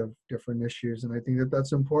heart of different issues. And I think that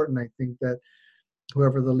that's important. I think that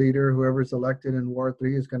whoever the leader, whoever's elected in Ward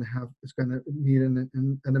 3 is going to need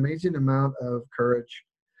an amazing amount of courage.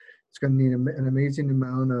 It's going to need an amazing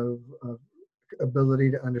amount of ability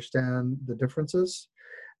to understand the differences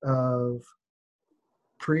of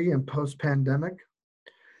pre and post-pandemic,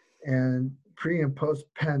 and pre and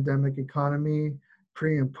post-pandemic economy,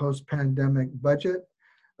 pre and post-pandemic budget,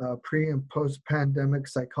 pre and post-pandemic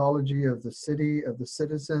psychology of the city, of the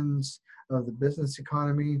citizens, of the business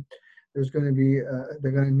economy. They're going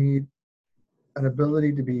to need an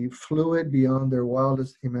ability to be fluid beyond their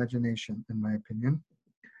wildest imagination, in my opinion,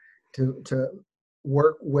 to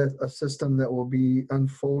work with a system that will be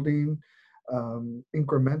unfolding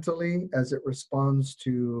incrementally as it responds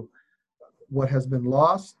to what has been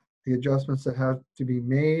lost, the adjustments that have to be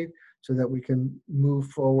made so that we can move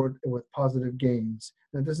forward with positive gains.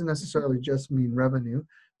 That doesn't necessarily just mean revenue.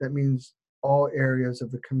 That means all areas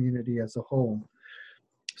of the community as a whole.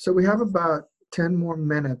 So we have about 10 more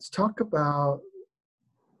minutes. Talk about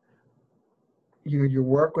your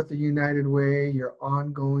work with the United Way, your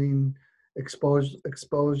ongoing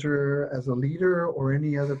exposure as a leader, or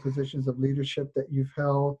any other positions of leadership that you've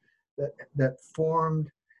held that formed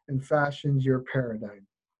and fashioned your paradigm.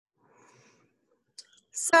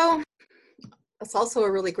 So that's also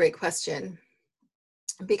a really great question,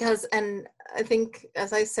 because, and I think,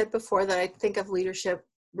 as I said before, that I think of leadership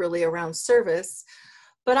really around service,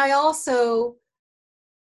 but I also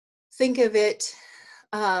think of it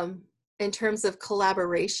in terms of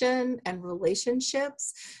collaboration and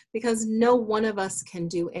relationships, because no one of us can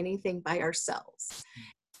do anything by ourselves.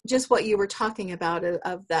 Just what you were talking about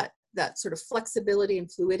of that sort of flexibility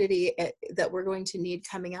and fluidity that we're going to need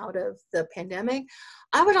coming out of the pandemic.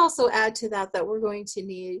 I would also add to that we're going to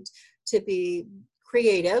need to be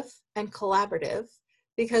creative and collaborative,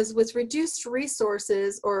 because with reduced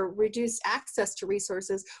resources or reduced access to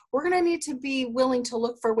resources, we're going to need to be willing to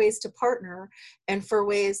look for ways to partner and for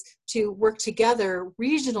ways to work together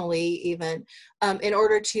regionally, even in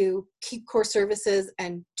order to keep core services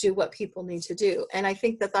and do what people need to do. And I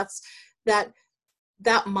think that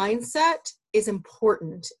mindset is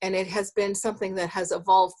important, and it has been something that has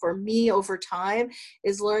evolved for me over time,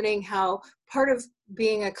 is learning how part of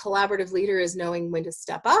being a collaborative leader is knowing when to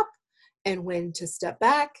step up and when to step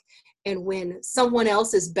back, and when someone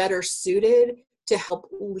else is better suited to help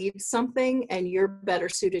lead something and you're better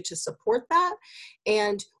suited to support that.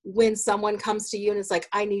 And when someone comes to you and is like,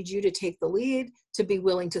 I need you to take the lead, to be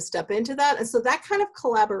willing to step into that. And so that kind of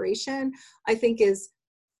collaboration, I think,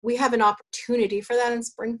 we have an opportunity for that in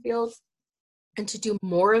Springfield, and to do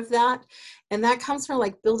more of that. And that comes from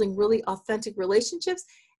like building really authentic relationships.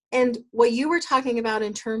 And what you were talking about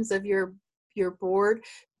in terms of your board,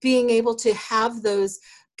 being able to have those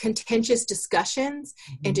contentious discussions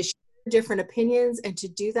and to share different opinions, and to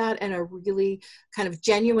do that in a really kind of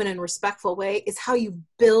genuine and respectful way, is how you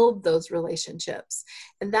build those relationships.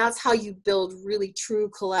 And that's how you build really true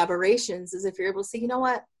collaborations, is if you're able to say, you know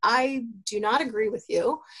what, I do not agree with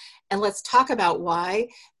you, and let's talk about why,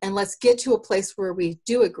 and let's get to a place where we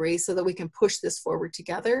do agree so that we can push this forward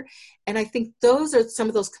together. And I think those are some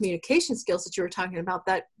of those communication skills that you were talking about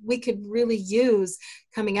that we could really use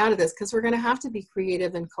coming out of this, because we're going to have to be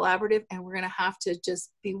creative and collaborative, and we're going to have to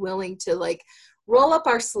just be willing to like roll up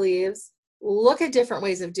our sleeves, look at different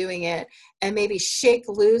ways of doing it, and maybe shake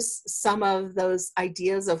loose some of those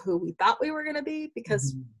ideas of who we thought we were going to be,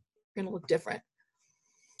 because we're going to look different.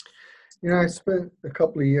 I spent a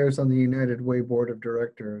couple of years on the United Way Board of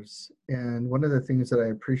Directors, and one of the things that I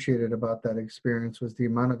appreciated about that experience was the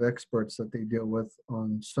amount of experts that they deal with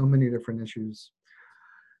on so many different issues.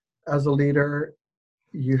 As a leader,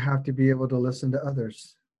 you have to be able to listen to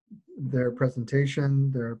others, their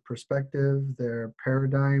presentation, their perspective, their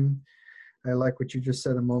paradigm. I like what you just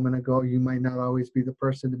said a moment ago. You might not always be the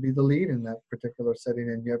person to be the lead in that particular setting,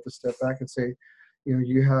 and you have to step back and say,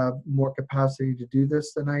 you have more capacity to do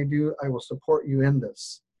this than I do. I will support you in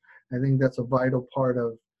this. I think that's a vital part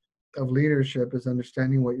of leadership, is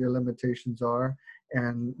understanding what your limitations are,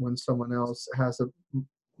 and when someone else has a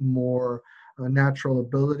more natural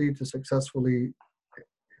ability to successfully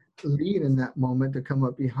lead in that moment, to come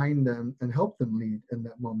up behind them and help them lead in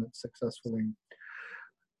that moment successfully.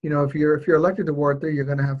 If you're elected to Ward 3, you're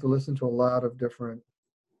going to have to listen to a lot of different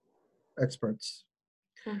experts.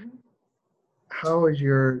 Mm-hmm. How has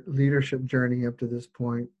your leadership journey up to this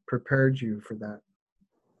point prepared you for that?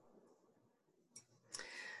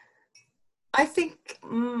 I think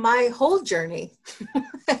my whole journey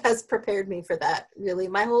has prepared me for that, really.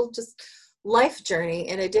 My whole just life journey,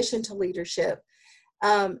 in addition to leadership.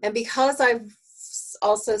 And because I've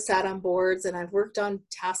also sat on boards, and I've worked on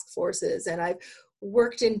task forces, and I've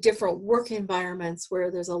worked in different work environments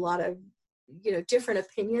where there's a lot of, different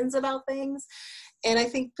opinions about things. And I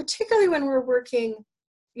think particularly when we're working,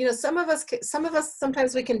 some of us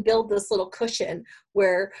sometimes we can build this little cushion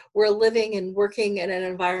where we're living and working in an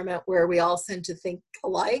environment where we all tend to think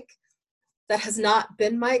alike. That has not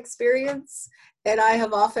been my experience. And I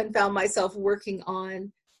have often found myself working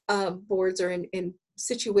on boards or in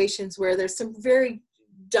situations where there's some very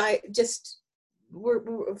we're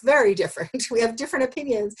very different. We have different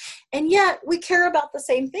opinions, and yet we care about the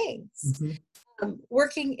same things. Mm-hmm.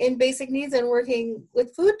 Working in basic needs and working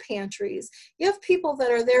with food pantries, you have people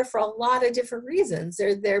that are there for a lot of different reasons.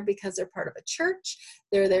 They're there because they're part of a church.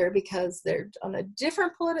 They're there because they're on a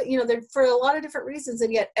different political, they're for a lot of different reasons.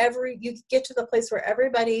 And yet you get to the place where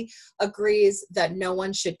everybody agrees that no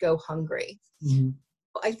one should go hungry. Mm-hmm.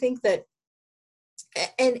 I think that,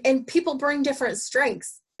 and people bring different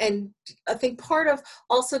strengths. And I think part of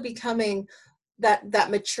also becoming that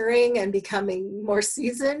maturing and becoming more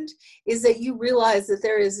seasoned is that you realize that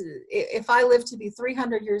if I live to be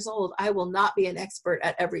 300 years old, I will not be an expert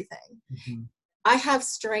at everything. Mm-hmm. I have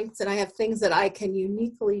strengths and I have things that I can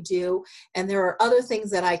uniquely do. And there are other things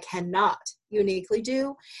that I cannot uniquely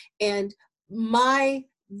do. And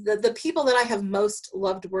the people that I have most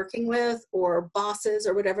loved working with, or bosses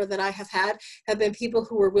or whatever that I have been people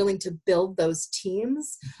who were willing to build those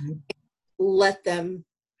teams, mm-hmm. and let them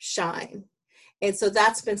shine. And so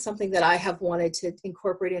that's been something that I have wanted to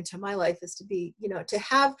incorporate into my life, is to be, to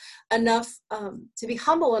have enough, to be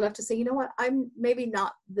humble enough to say, I'm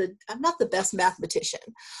not the best mathematician.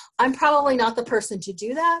 I'm probably not the person to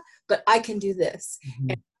do that, but I can do this.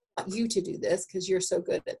 Mm-hmm. And I want you to do this because you're so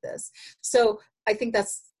good at this. So I think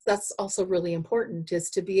that's also really important, is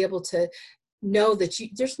to be able to know that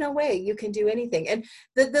there's no way you can do anything. And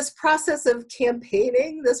this process of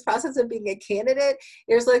campaigning, this process of being a candidate,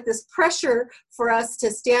 there's like this pressure for us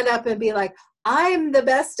to stand up and be like, I'm the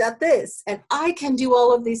best at this, and I can do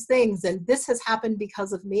all of these things, and this has happened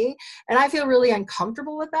because of me. And I feel really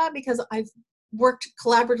uncomfortable with that, because I've worked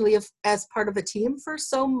collaboratively as part of a team for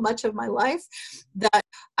so much of my life that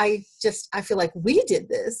I feel like we did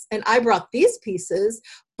this and I brought these pieces,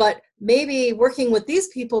 but maybe working with these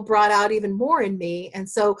people brought out even more in me. And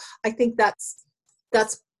so I think that's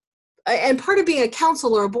and part of being a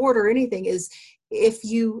council or a board or anything is, if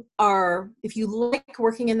you like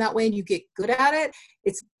working in that way and you get good at it,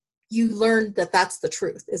 you learn that that's the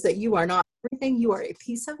truth, is that you are not everything. You are a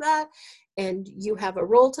piece of that, and you have a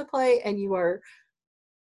role to play, and you are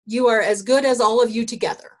as good as all of you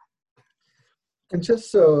together. And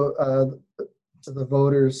just so the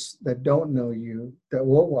voters that don't know you, that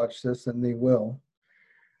will watch this, and they will,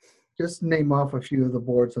 just name off a few of the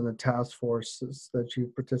boards and the task forces that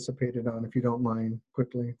you've participated on, if you don't mind,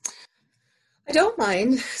 quickly. I don't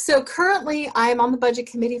mind. So currently I'm on the budget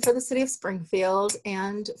committee for the city of Springfield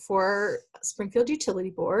and for Springfield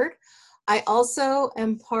Utility Board. I also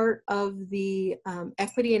am part of the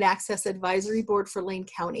Equity and Access Advisory Board for Lane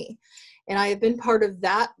County. And I have been part of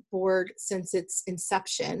that board since its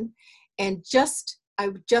inception. And I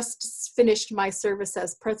just finished my service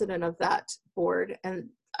as president of that board. And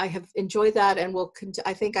I have enjoyed that, and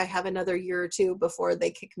I think I have another year or two before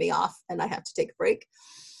they kick me off and I have to take a break.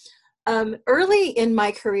 Early in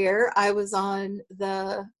my career, I was on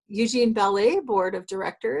the Eugene Ballet Board of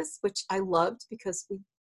Directors, which I loved because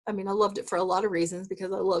I loved it for a lot of reasons,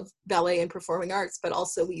 because I love ballet and performing arts, but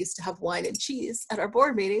also we used to have wine and cheese at our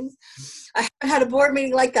board meetings. I haven't had a board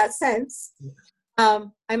meeting like that since.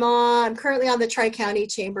 I'm currently on the Tri-County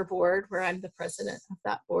Chamber Board, where I'm the president of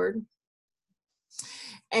that board.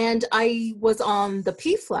 And I was on the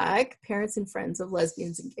PFLAG, Parents and Friends of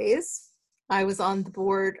Lesbians and Gays. I was on the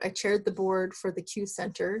board, I chaired the board for the Q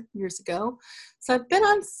Center years ago. So I've been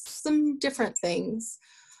on some different things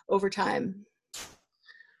over time.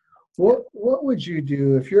 What would you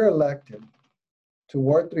do if you're elected to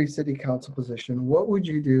Ward 3 City Council position? What would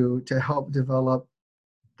you do to help develop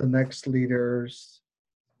the next leaders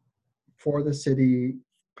for the city,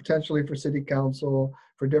 potentially for city council,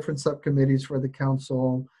 for different subcommittees for the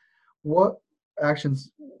council? What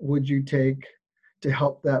actions would you take to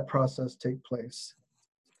help that process take place?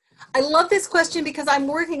 I love this question because I'm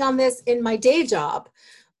working on this in my day job,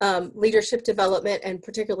 leadership development, and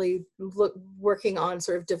particularly working on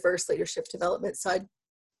sort of diverse leadership development. So I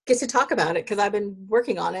get to talk about it because I've been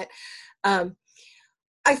working on it.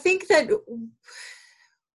 I think that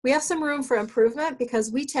we have some room for improvement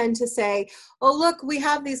because we tend to say, oh, look, we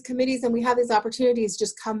have these committees and we have these opportunities,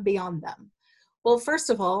 just come beyond them. Well, first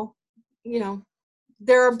of all,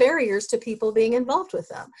 there are barriers to people being involved with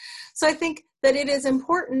them. So I think that it is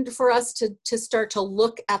important for us to start to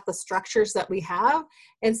look at the structures that we have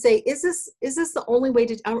and say, is this the only way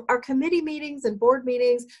to, are committee meetings and board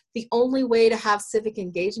meetings the only way to have civic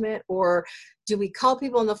engagement? Or do we call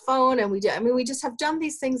people on the phone and we just have done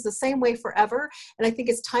these things the same way forever. And I think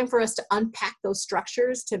it's time for us to unpack those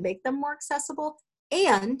structures to make them more accessible.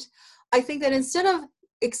 And I think that instead of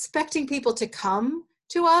expecting people to come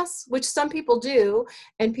to us, which some people do,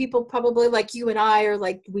 and people probably like you and I are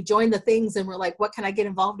like, we join the things and we're like, what can I get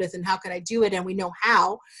involved with and how can I do it? And we know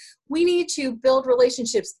how. We need to build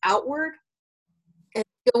relationships outward and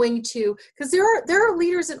going to, because there are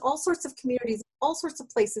leaders in all sorts of communities, all sorts of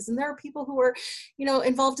places, and there are people who are,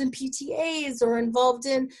 involved in PTAs or involved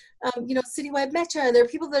in, citywide Mecha. There are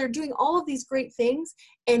people that are doing all of these great things,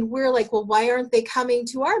 and we're like, well, why aren't they coming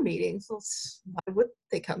to our meetings? Well, why would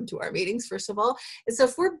they come to our meetings, first of all? And so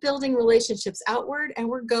if we're building relationships outward and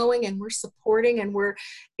we're going and we're supporting and we're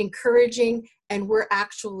encouraging and we're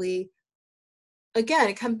actually, again,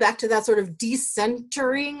 it comes back to that sort of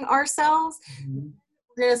decentering ourselves. Mm-hmm.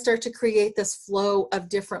 We're going to start to create this flow of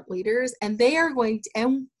different leaders, and they are going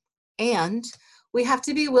to, and we have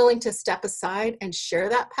to be willing to step aside and share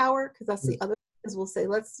that power, because that's the other thing is we'll say,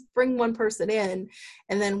 let's bring one person in,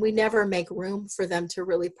 and then we never make room for them to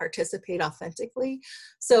really participate authentically.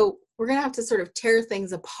 So we're going to have to sort of tear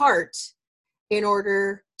things apart in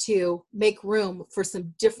order to make room for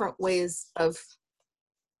some different ways of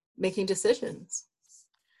making decisions.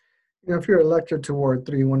 If you're elected to Ward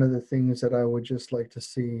 3, one of the things that I would just like to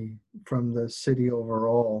see from the city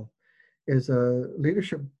overall is a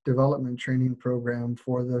leadership development training program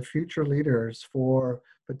for the future leaders, for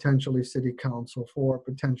potentially city council, for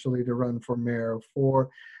potentially to run for mayor, for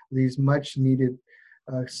these much needed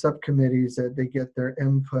subcommittees that they get their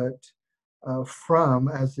input from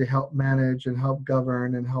as they help manage and help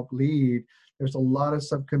govern and help lead. There's a lot of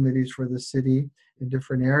subcommittees for the city in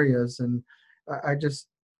different areas, and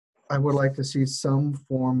I would like to see some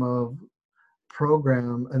form of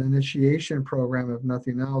program, an initiation program, if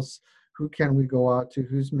nothing else. Who can we go out to?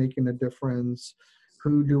 Who's making a difference?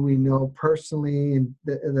 Who do we know personally and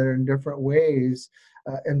that are in different ways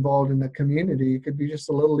involved in the community? It could be just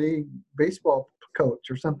a little league baseball coach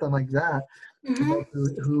or something like that, mm-hmm.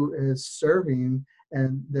 who is serving,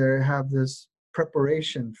 and they have this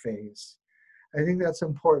preparation phase. I think that's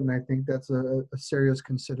important. I think that's a serious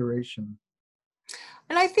consideration.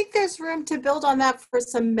 And I think there's room to build on that for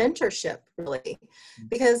some mentorship, really,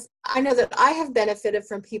 because I know that I have benefited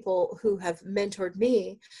from people who have mentored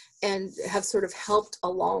me and have sort of helped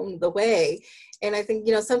along the way. And I think,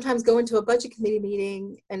 sometimes going to a budget committee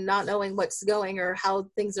meeting and not knowing what's going or how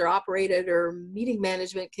things are operated or meeting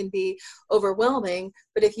management can be overwhelming.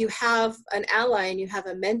 But if you have an ally and you have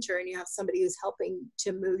a mentor and you have somebody who's helping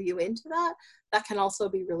to move you into that, that can also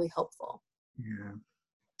be really helpful.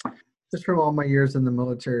 Yeah. Just from all my years in the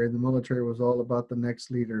military was all about the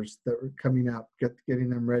next leaders that were coming up, getting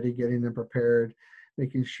them ready, getting them prepared,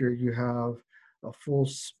 making sure you have a full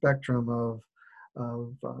spectrum of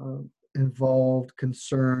involved,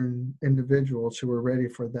 concerned individuals who are ready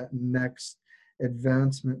for that next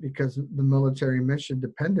advancement, because the military mission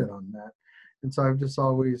depended on that. And so I've just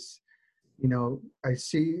always, I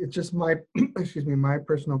see it's just my, excuse me, my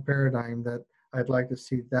personal paradigm that I'd like to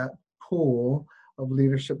see that pool of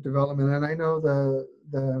leadership development. And I know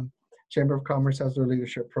the Chamber of Commerce has their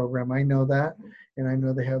leadership program. I know that. And I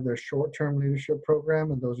know they have their short-term leadership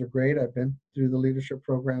program, and those are great. I've been through the leadership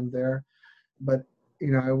program there. But,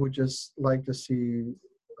 I would just like to see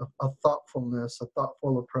a thoughtfulness, a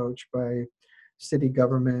thoughtful approach by city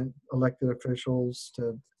government, elected officials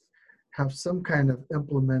to have some kind of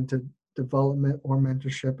implemented development or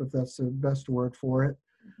mentorship, if that's the best word for it,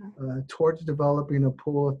 towards developing a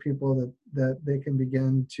pool of people that they can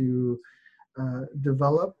begin to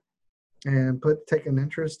develop and take an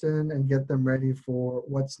interest in and get them ready for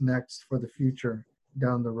what's next for the future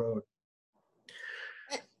down the road.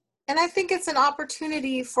 And I think it's an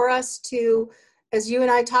opportunity for us to, as you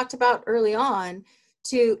and I talked about early on,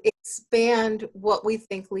 to expand what we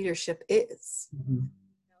think leadership is.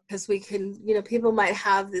 Because we can, people might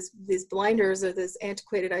have these blinders or this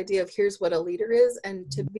antiquated idea of here's what a leader is, and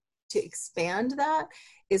to expand that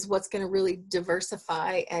is what's going to really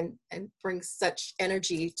diversify and bring such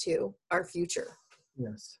energy to our future.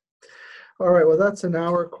 Yes. All right. Well, that's an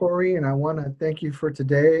hour, Kori, and I want to thank you for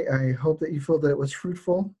today. I hope that you feel that it was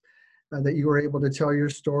fruitful, that you were able to tell your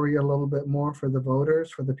story a little bit more for the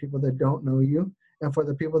voters, for the people that don't know you, and for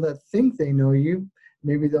the people that think they know you.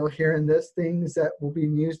 Maybe they'll hear in this things that will be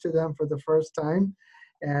news to them for the first time,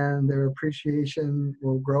 and their appreciation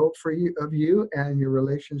will grow of you, and your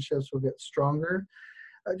relationships will get stronger.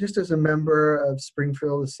 Just as a member of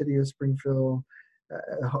Springfield, the city of Springfield,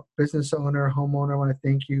 business owner, homeowner, I want to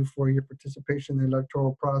thank you for your participation in the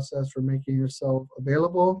electoral process, for making yourself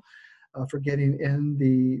available, for getting in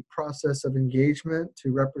the process of engagement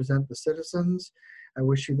to represent the citizens. I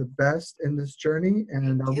wish you the best in this journey,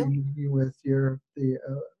 and I'll be meeting with your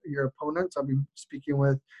opponents. I'll be speaking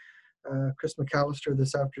with Chris McAllister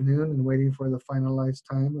this afternoon and waiting for the finalized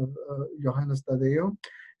time of Johannes Tadeo.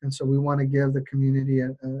 And so we want to give the community a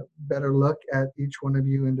better look at each one of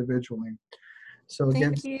you individually. So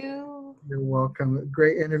again, thank you. You're welcome.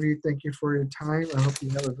 Great interview. Thank you for your time. I hope you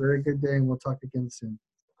have a very good day, and we'll talk again soon.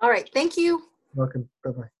 All right. Thank you. Welcome.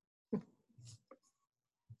 Bye-bye.